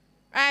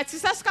 Right?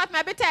 Sister Scott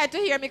might be tired to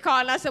hear me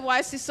call and say, why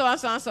is this so and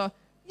so and so?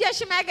 Yeah,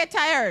 she might get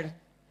tired.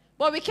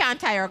 But we can't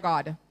tire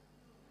God.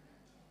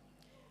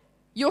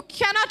 You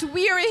cannot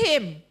weary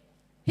him.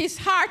 His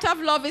heart of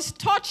love is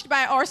touched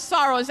by our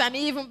sorrows and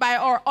even by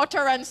our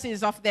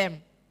utterances of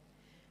them.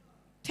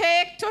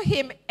 Take to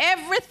him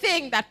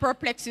everything that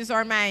perplexes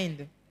our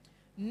mind.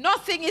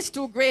 Nothing is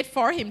too great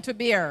for him to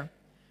bear,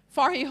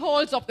 for he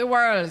holds up the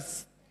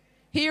worlds.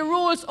 He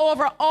rules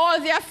over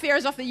all the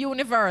affairs of the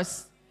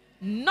universe.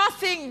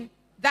 Nothing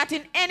that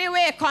in any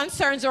way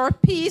concerns our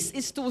peace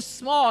is too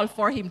small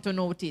for him to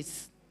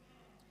notice.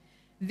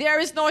 There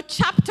is no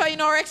chapter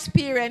in our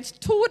experience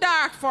too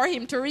dark for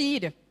him to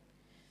read.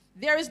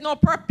 There is no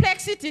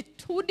perplexity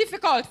too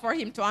difficult for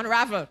him to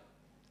unravel.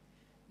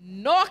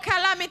 No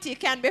calamity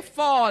can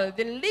befall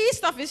the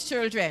least of his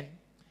children.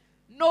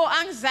 No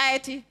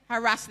anxiety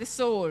harass the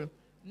soul.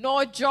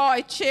 No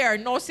joy cheer,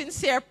 no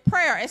sincere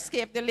prayer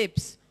escape the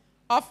lips,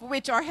 of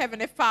which our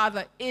Heavenly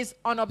Father is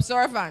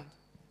unobservant,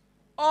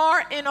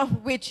 or in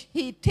which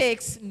he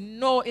takes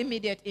no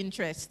immediate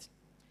interest.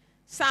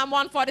 Psalm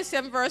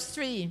 147 verse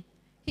 3,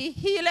 he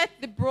healeth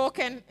the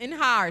broken in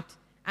heart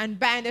and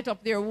bindeth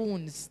up their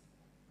wounds.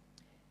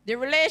 The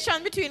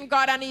relation between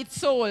God and its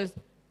souls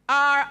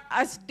are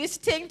as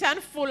distinct and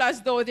full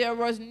as though there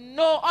was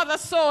no other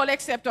soul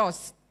except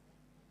us.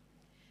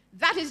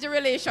 That is the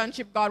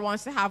relationship God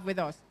wants to have with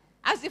us.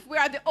 As if we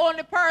are the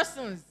only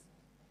persons,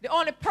 the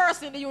only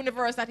person in the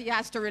universe that he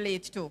has to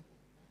relate to.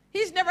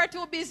 He's never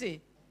too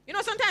busy. You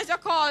know, sometimes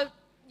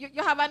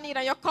you have a need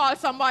and you call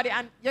somebody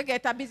and you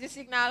get a busy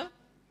signal.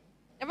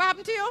 Ever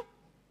happened to you?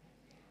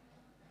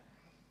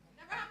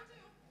 Never happened to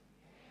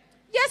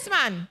you? Yes,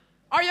 man.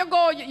 Or you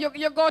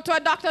go to a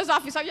doctor's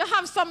office or you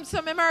have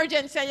some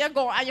emergency and you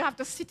go and you have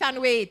to sit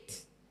and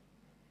wait.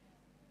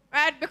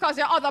 Right? Because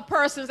there are other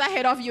persons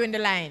ahead of you in the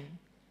line.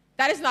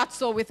 That is not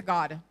so with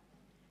God.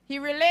 He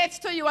relates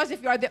to you as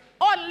if you are the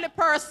only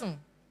person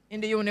in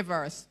the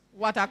universe.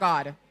 What a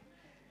God.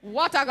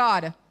 What a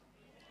God. It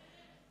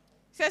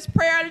says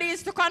prayer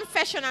leads to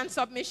confession and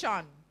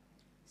submission.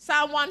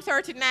 Psalm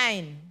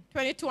 139,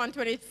 22 and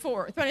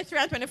 24, 23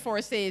 and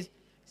 24 says,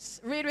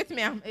 read with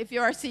me if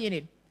you are seeing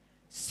it.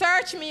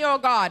 Search me, O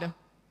God,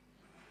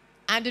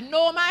 and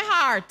know my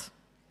heart.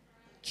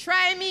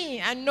 Try me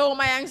and know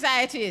my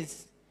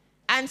anxieties,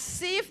 and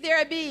see if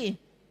there be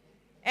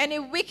any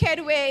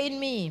wicked way in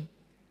me,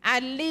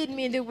 and lead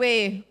me in the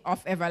way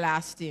of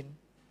everlasting.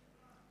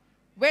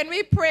 When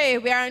we pray,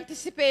 we are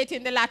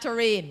anticipating the latter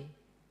rain.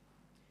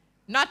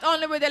 Not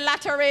only will the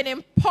latter rain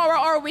empower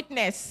our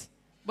witness,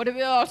 but it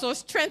will also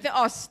strengthen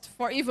us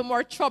for even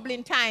more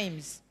troubling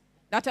times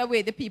that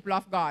await the people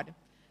of God.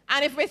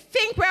 And if we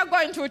think we are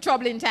going through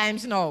troubling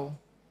times now,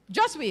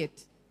 just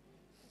wait.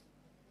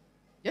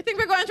 You think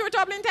we're going through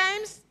troubling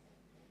times?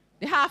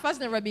 The half has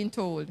never been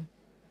told.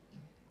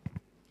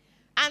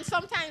 And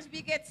sometimes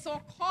we get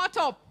so caught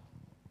up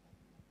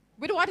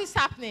with what is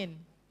happening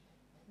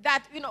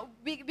that, you know,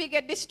 we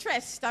get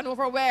distressed and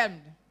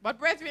overwhelmed. But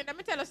brethren, let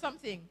me tell you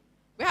something.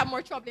 We have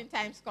more troubling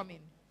times coming.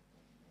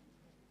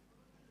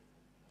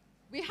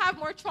 We have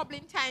more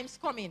troubling times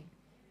coming.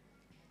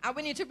 And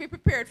we need to be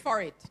prepared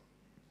for it.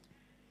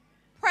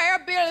 Prayer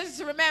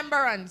builds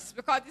remembrance,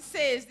 because it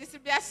says, this will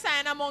be a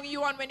sign among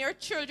you and when your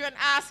children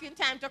ask in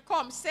time to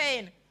come,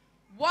 saying,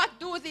 what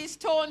do these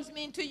stones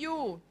mean to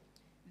you?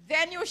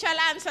 Then you shall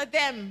answer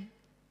them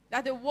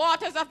that the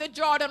waters of the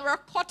Jordan were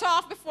cut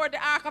off before the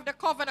ark of the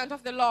covenant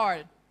of the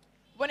Lord.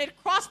 When it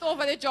crossed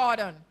over the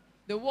Jordan,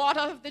 the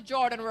waters of the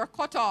Jordan were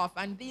cut off,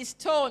 and these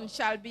stones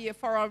shall be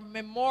for a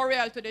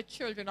memorial to the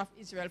children of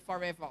Israel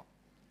forever.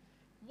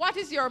 What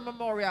is your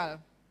memorial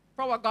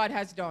for what God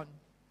has done?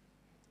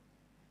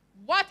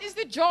 What is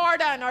the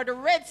Jordan or the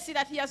Red Sea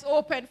that he has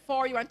opened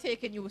for you and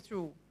taken you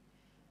through?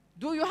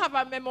 Do you have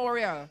a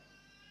memorial?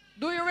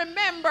 Do you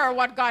remember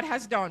what God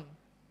has done?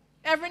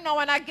 Every now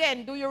and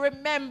again, do you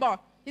remember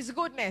his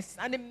goodness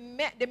and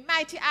the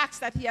mighty acts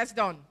that he has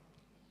done?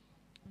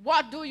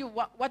 What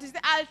is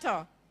the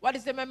altar? What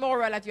is the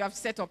memorial that you have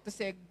set up to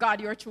say,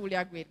 God, you're truly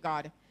a great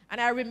God? And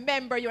I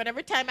remember you, and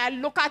every time I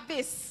look at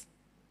this,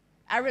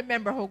 I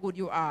remember how good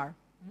you are.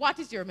 What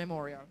is your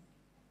memorial?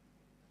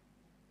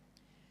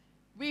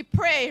 We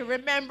pray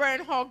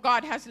remembering how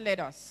God has led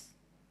us.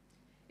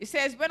 It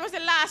says, when was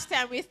the last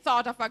time we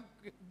thought of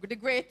the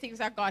great things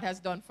that God has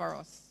done for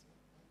us?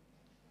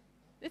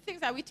 The things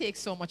that we take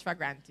so much for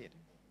granted.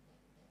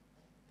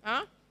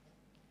 Huh?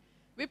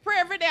 We pray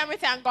every day and we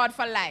thank God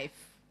for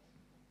life.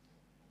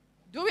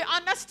 Do we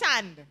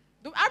understand?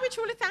 Are we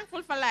truly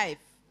thankful for life?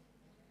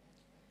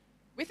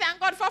 We thank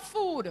God for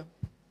food.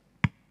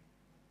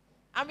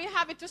 And we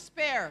have it to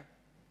spare.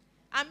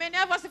 And many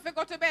of us, if we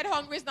go to bed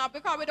hungry, it's not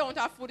because we don't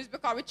have food, it's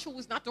because we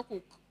choose not to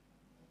cook.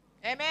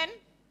 Amen?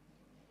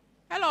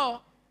 Hello?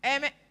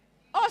 Amen?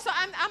 Oh, so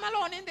I'm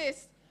alone in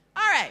this.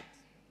 All right.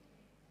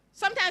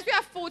 Sometimes we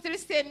have food till it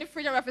stays in the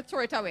fridge and we have to throw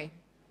it away.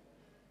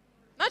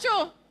 Not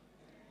true?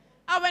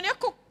 And when you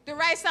cook the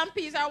rice and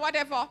peas or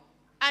whatever,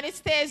 and it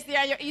stays there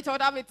and you eat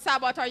out of it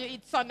Sabbath or you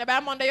eat Sunday, by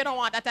Monday you don't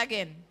want that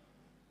again.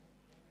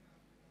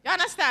 You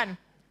understand?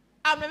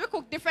 And when we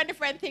cook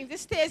different things, it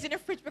stays in the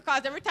fridge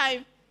because every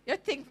time you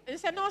think, you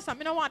say, no, son,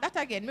 I don't want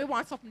that again. We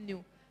want something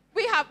new.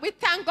 We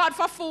thank God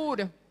for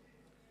food.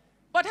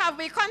 But have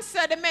we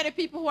considered the many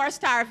people who are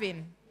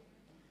starving?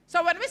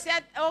 So when we say,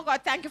 oh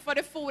God, thank you for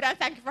the food and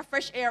thank you for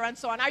fresh air and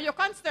so on, are you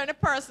considering the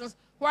persons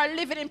who are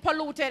living in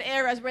polluted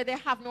areas where they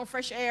have no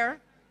fresh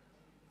air?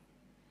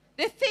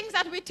 The things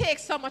that we take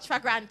so much for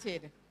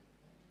granted.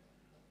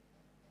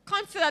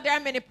 Consider there are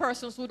many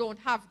persons who don't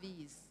have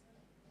these.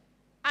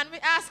 And we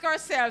ask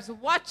ourselves,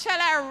 what shall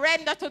I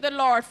render to the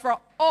Lord for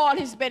all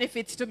his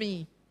benefits to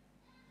me?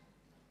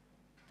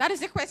 That is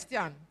the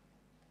question.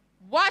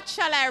 What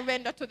shall I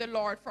render to the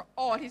Lord for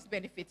all his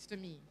benefits to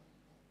me?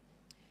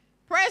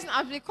 Prayer is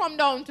not, as we come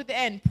down to the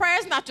end, prayer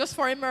is not just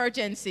for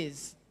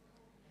emergencies.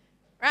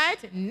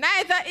 Right?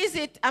 Neither is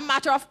it a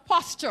matter of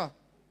posture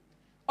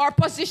or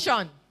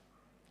position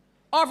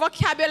or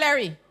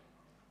vocabulary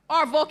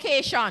or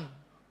vocation.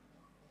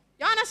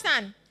 You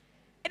understand?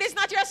 It is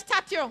not your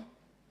stature.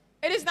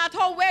 It is not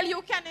how well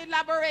you can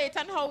elaborate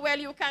and how well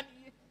you can,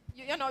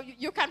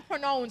 you can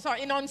pronounce or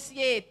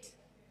enunciate.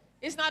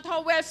 It's not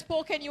how well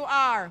spoken you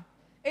are.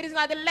 It is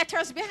not the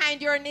letters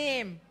behind your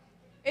name.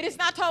 It is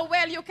not how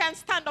well you can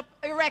stand up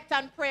erect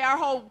and pray or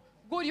how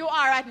good you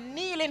are at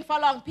kneeling for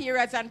long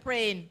periods and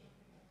praying.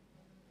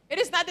 It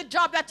is not the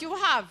job that you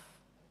have.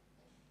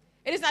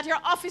 It is not your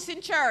office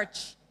in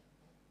church.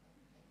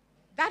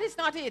 That is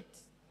not it.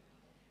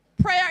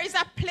 Prayer is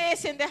a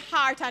place in the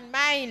heart and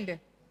mind.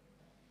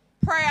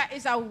 Prayer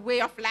is a way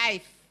of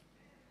life.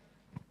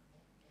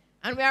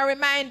 And we are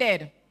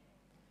reminded,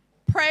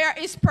 prayer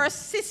is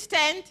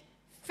persistent,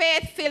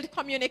 faith-filled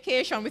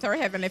communication with our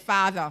Heavenly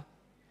Father.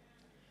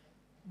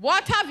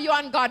 What have you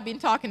and God been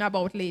talking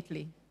about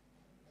lately?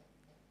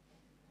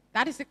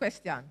 That is the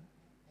question.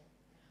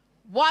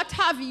 What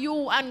have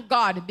you and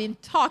God been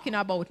talking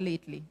about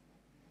lately?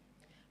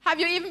 Have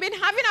you even been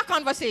having a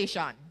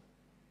conversation?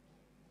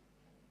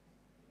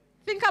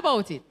 Think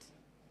about it.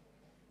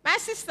 My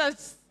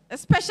sisters,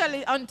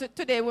 especially on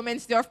today,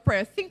 Women's Day of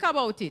Prayer, think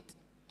about it.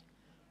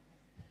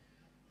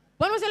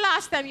 When was the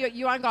last time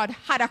you and God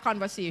had a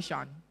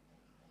conversation?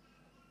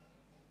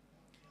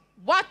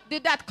 What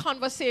did that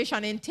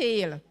conversation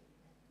entail?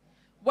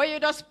 Were you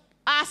just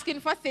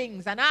asking for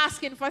things and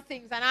asking for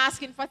things and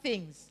asking for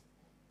things?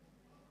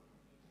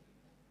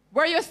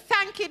 Were you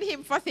thanking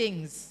him for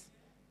things?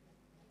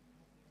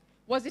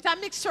 Was it a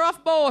mixture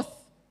of both?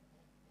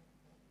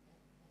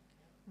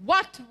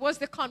 What was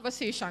the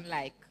conversation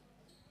like?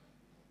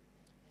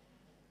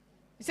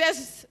 It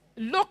says,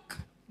 look,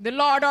 the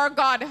Lord our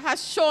God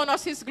has shown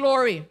us his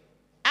glory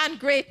and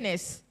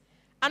greatness,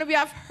 and we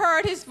have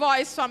heard his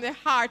voice from the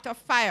heart of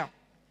fire.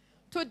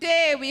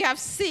 Today we have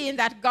seen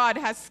that God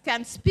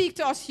can speak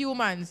to us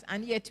humans,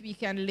 and yet we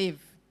can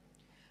live.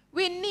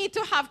 We need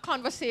to have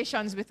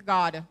conversations with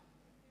God.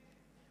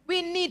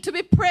 We need to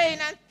be praying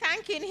and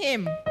thanking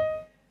him.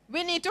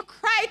 We need to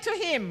cry to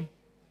him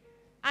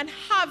and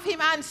have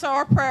him answer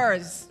our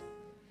prayers.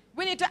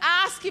 We need to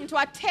ask him to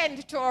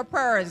attend to our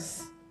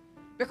prayers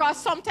because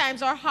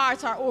sometimes our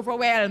hearts are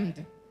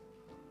overwhelmed.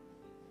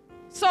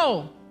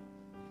 So,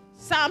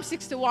 Psalm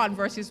 61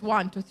 verses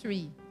 1 to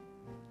 3.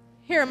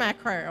 Hear my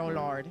cry, O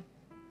Lord.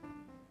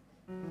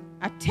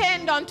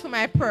 Attend unto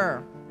my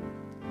prayer.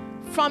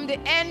 From the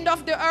end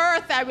of the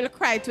earth I will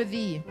cry to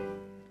thee.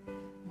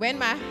 When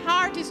my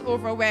heart is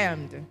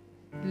overwhelmed,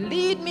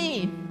 lead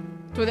me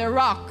to the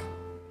rock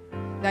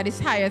that is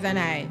higher than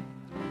I.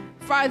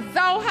 For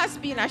thou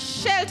hast been a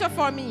shelter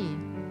for me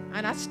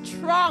and a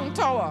strong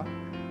tower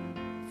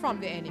from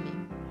the enemy.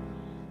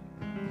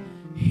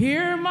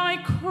 Hear my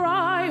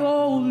cry,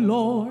 O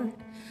Lord.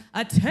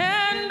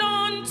 Attend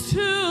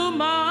unto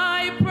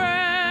my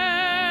prayer.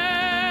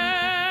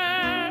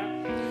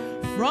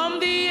 From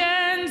the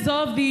ends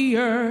of the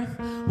earth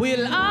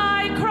will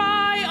I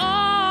cry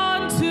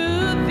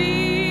unto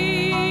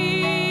thee.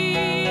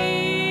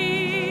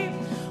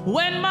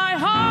 When my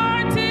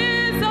heart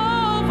is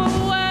overwhelmed,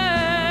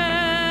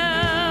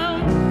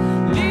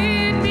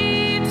 lead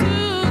me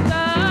to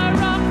the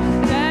rock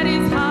that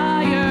is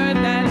higher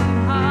than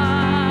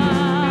high,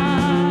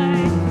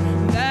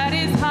 that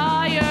is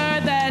higher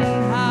than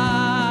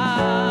high.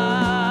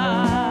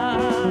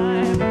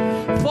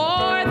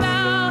 For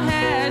thou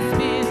hast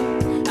been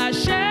a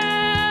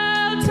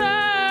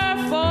shelter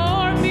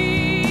for me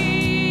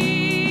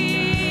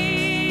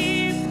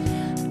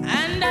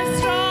and a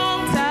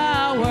strong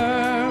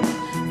tower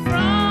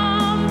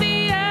from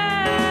the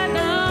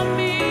enemy.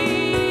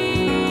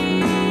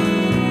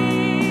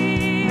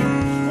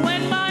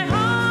 When my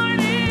heart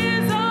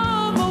is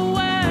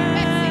overwhelmed,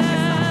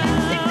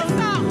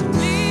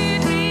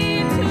 lead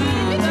me to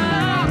the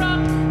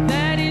rock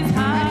that is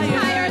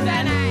higher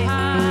than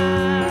high,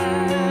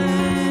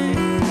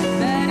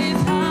 that is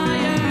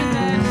higher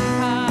than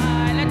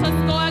high. Let us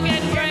go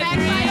again, brethren.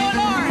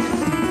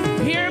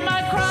 Hear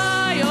my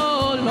cry, O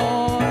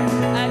Lord.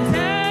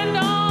 Attend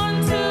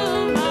unto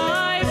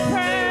my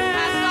prayer.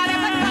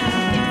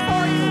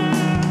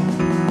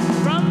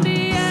 From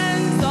the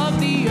ends of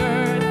the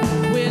earth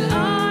will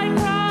I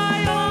cry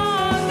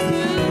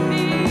unto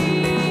thee.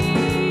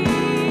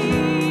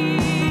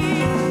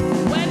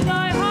 When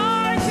my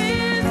heart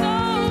is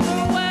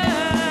overwhelmed,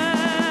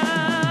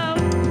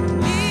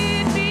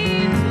 lead me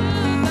to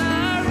the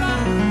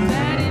rock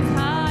that is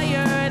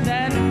higher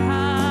than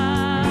high,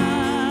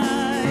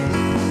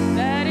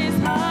 that is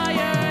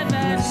higher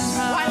than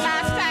high. One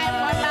last time,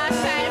 one last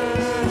time.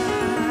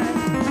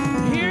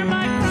 Hear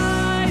my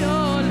cry, O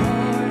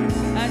Lord.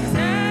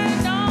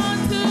 Attend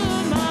unto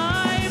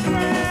my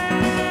prayer.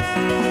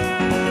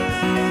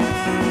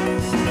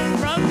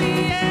 From the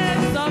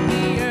ends of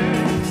the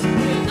earth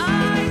will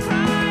I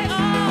cry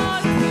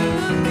unto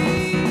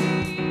thee.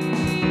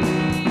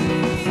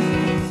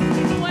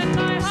 When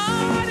my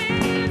heart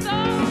is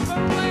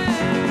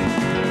overwhelmed,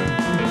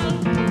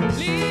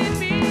 lead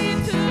me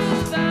to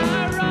the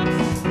rock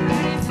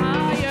that is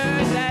higher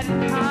than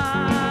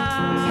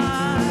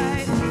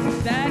high,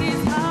 that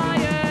is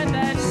higher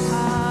than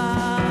high,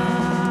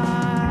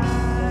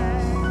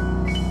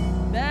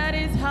 that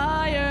is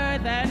higher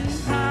than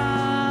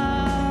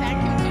high. Thank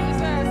you,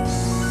 Jesus.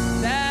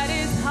 That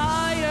is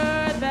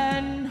higher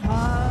than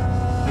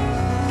high.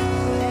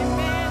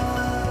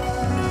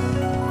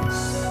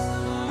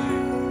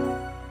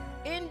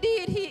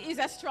 Indeed, he is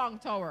a strong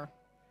tower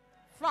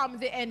from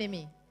the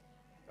enemy.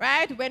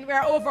 Right? When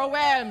we're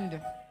overwhelmed,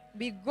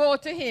 we go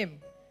to him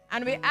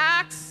and we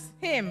ask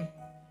him,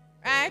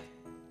 right,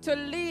 to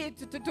lead,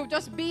 to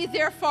just be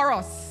there for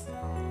us.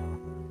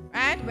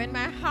 Right? When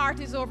my heart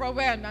is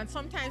overwhelmed, and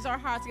sometimes our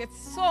hearts get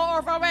so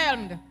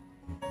overwhelmed,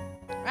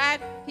 right?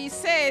 He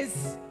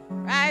says,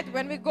 right,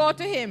 when we go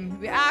to him,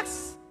 we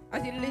ask,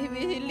 as he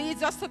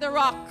leads us to the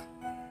rock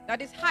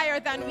that is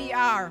higher than we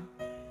are.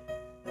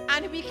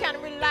 And we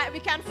can rely, we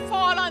can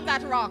fall on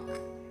that rock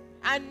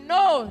and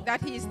know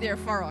that he is there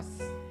for us.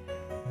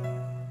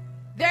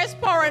 There's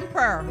power in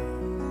prayer.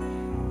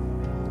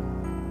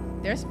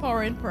 There's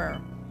power in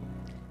prayer.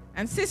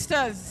 And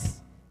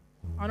sisters,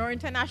 on our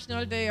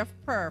International Day of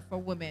Prayer for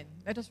Women,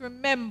 let us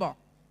remember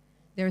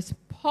there is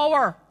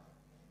power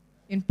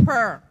in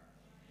prayer.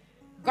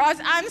 God's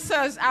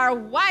answers are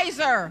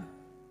wiser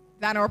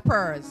than our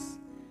prayers.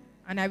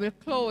 And I will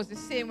close the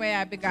same way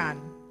I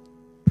began.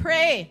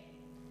 Pray.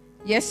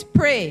 Yes,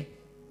 pray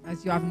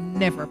as you have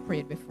never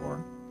prayed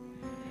before.